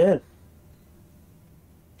fucking dead.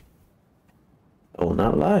 I will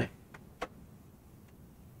not lie.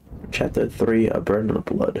 Chapter 3, A Burden of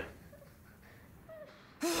Blood.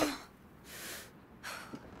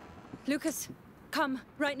 Lucas, come,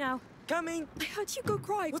 right now. Coming! I heard Hugo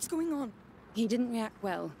cry. What's going on? He didn't react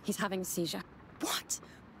well. He's having a seizure. What?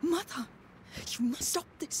 Mother! You must stop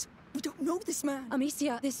this. We don't know this man.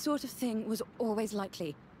 Amicia, this sort of thing was always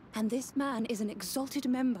likely. And this man is an exalted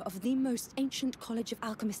member of the most ancient college of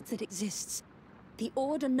alchemists that exists. The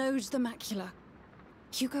Order knows the macula.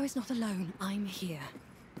 Hugo is not alone. I'm here.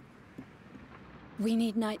 We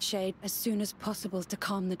need Nightshade as soon as possible to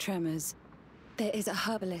calm the tremors. There is a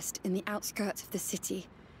herbalist in the outskirts of the city.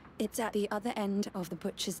 It's at the other end of the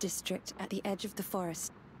Butcher's District, at the edge of the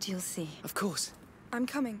forest. You'll see. Of course. I'm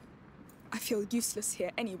coming. I feel useless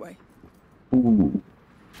here anyway. Ooh.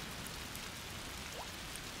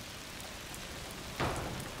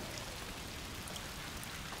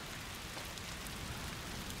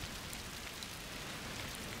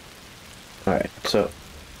 Alright, so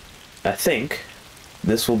I think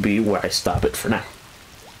this will be where I stop it for now.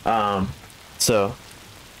 So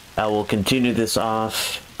I will continue this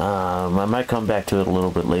off. I might come back to it a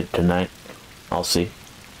little bit later tonight. I'll see.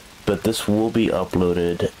 But this will be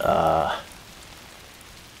uploaded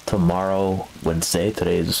tomorrow, Wednesday.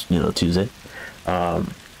 Today is, you know, Tuesday.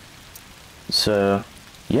 So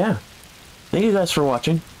yeah, thank you guys for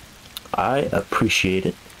watching. I appreciate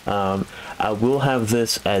it. I will have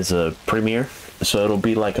this as a premiere, so it'll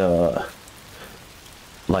be like a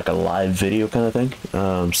live video kind of thing.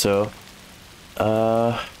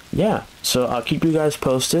 Yeah, so I'll keep you guys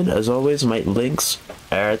posted. As always, my links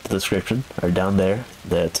are at the description, are down there.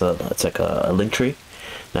 That's like a link tree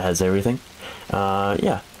that has everything.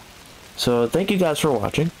 Yeah, so thank you guys for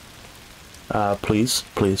watching. Please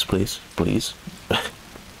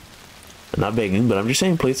I'm not begging, but I'm just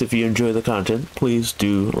saying, please, if you enjoy the content, please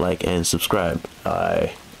do like and subscribe.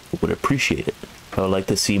 I would appreciate it. I would like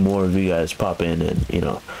to see more of you guys pop in and, you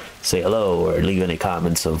know, say hello or leave any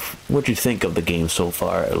comments of what you think of the game so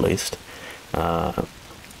far, at least. But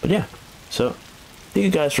yeah, so thank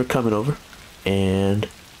you guys for coming over and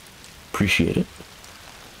appreciate it.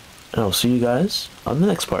 And I'll see you guys on the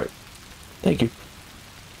next part. Thank you.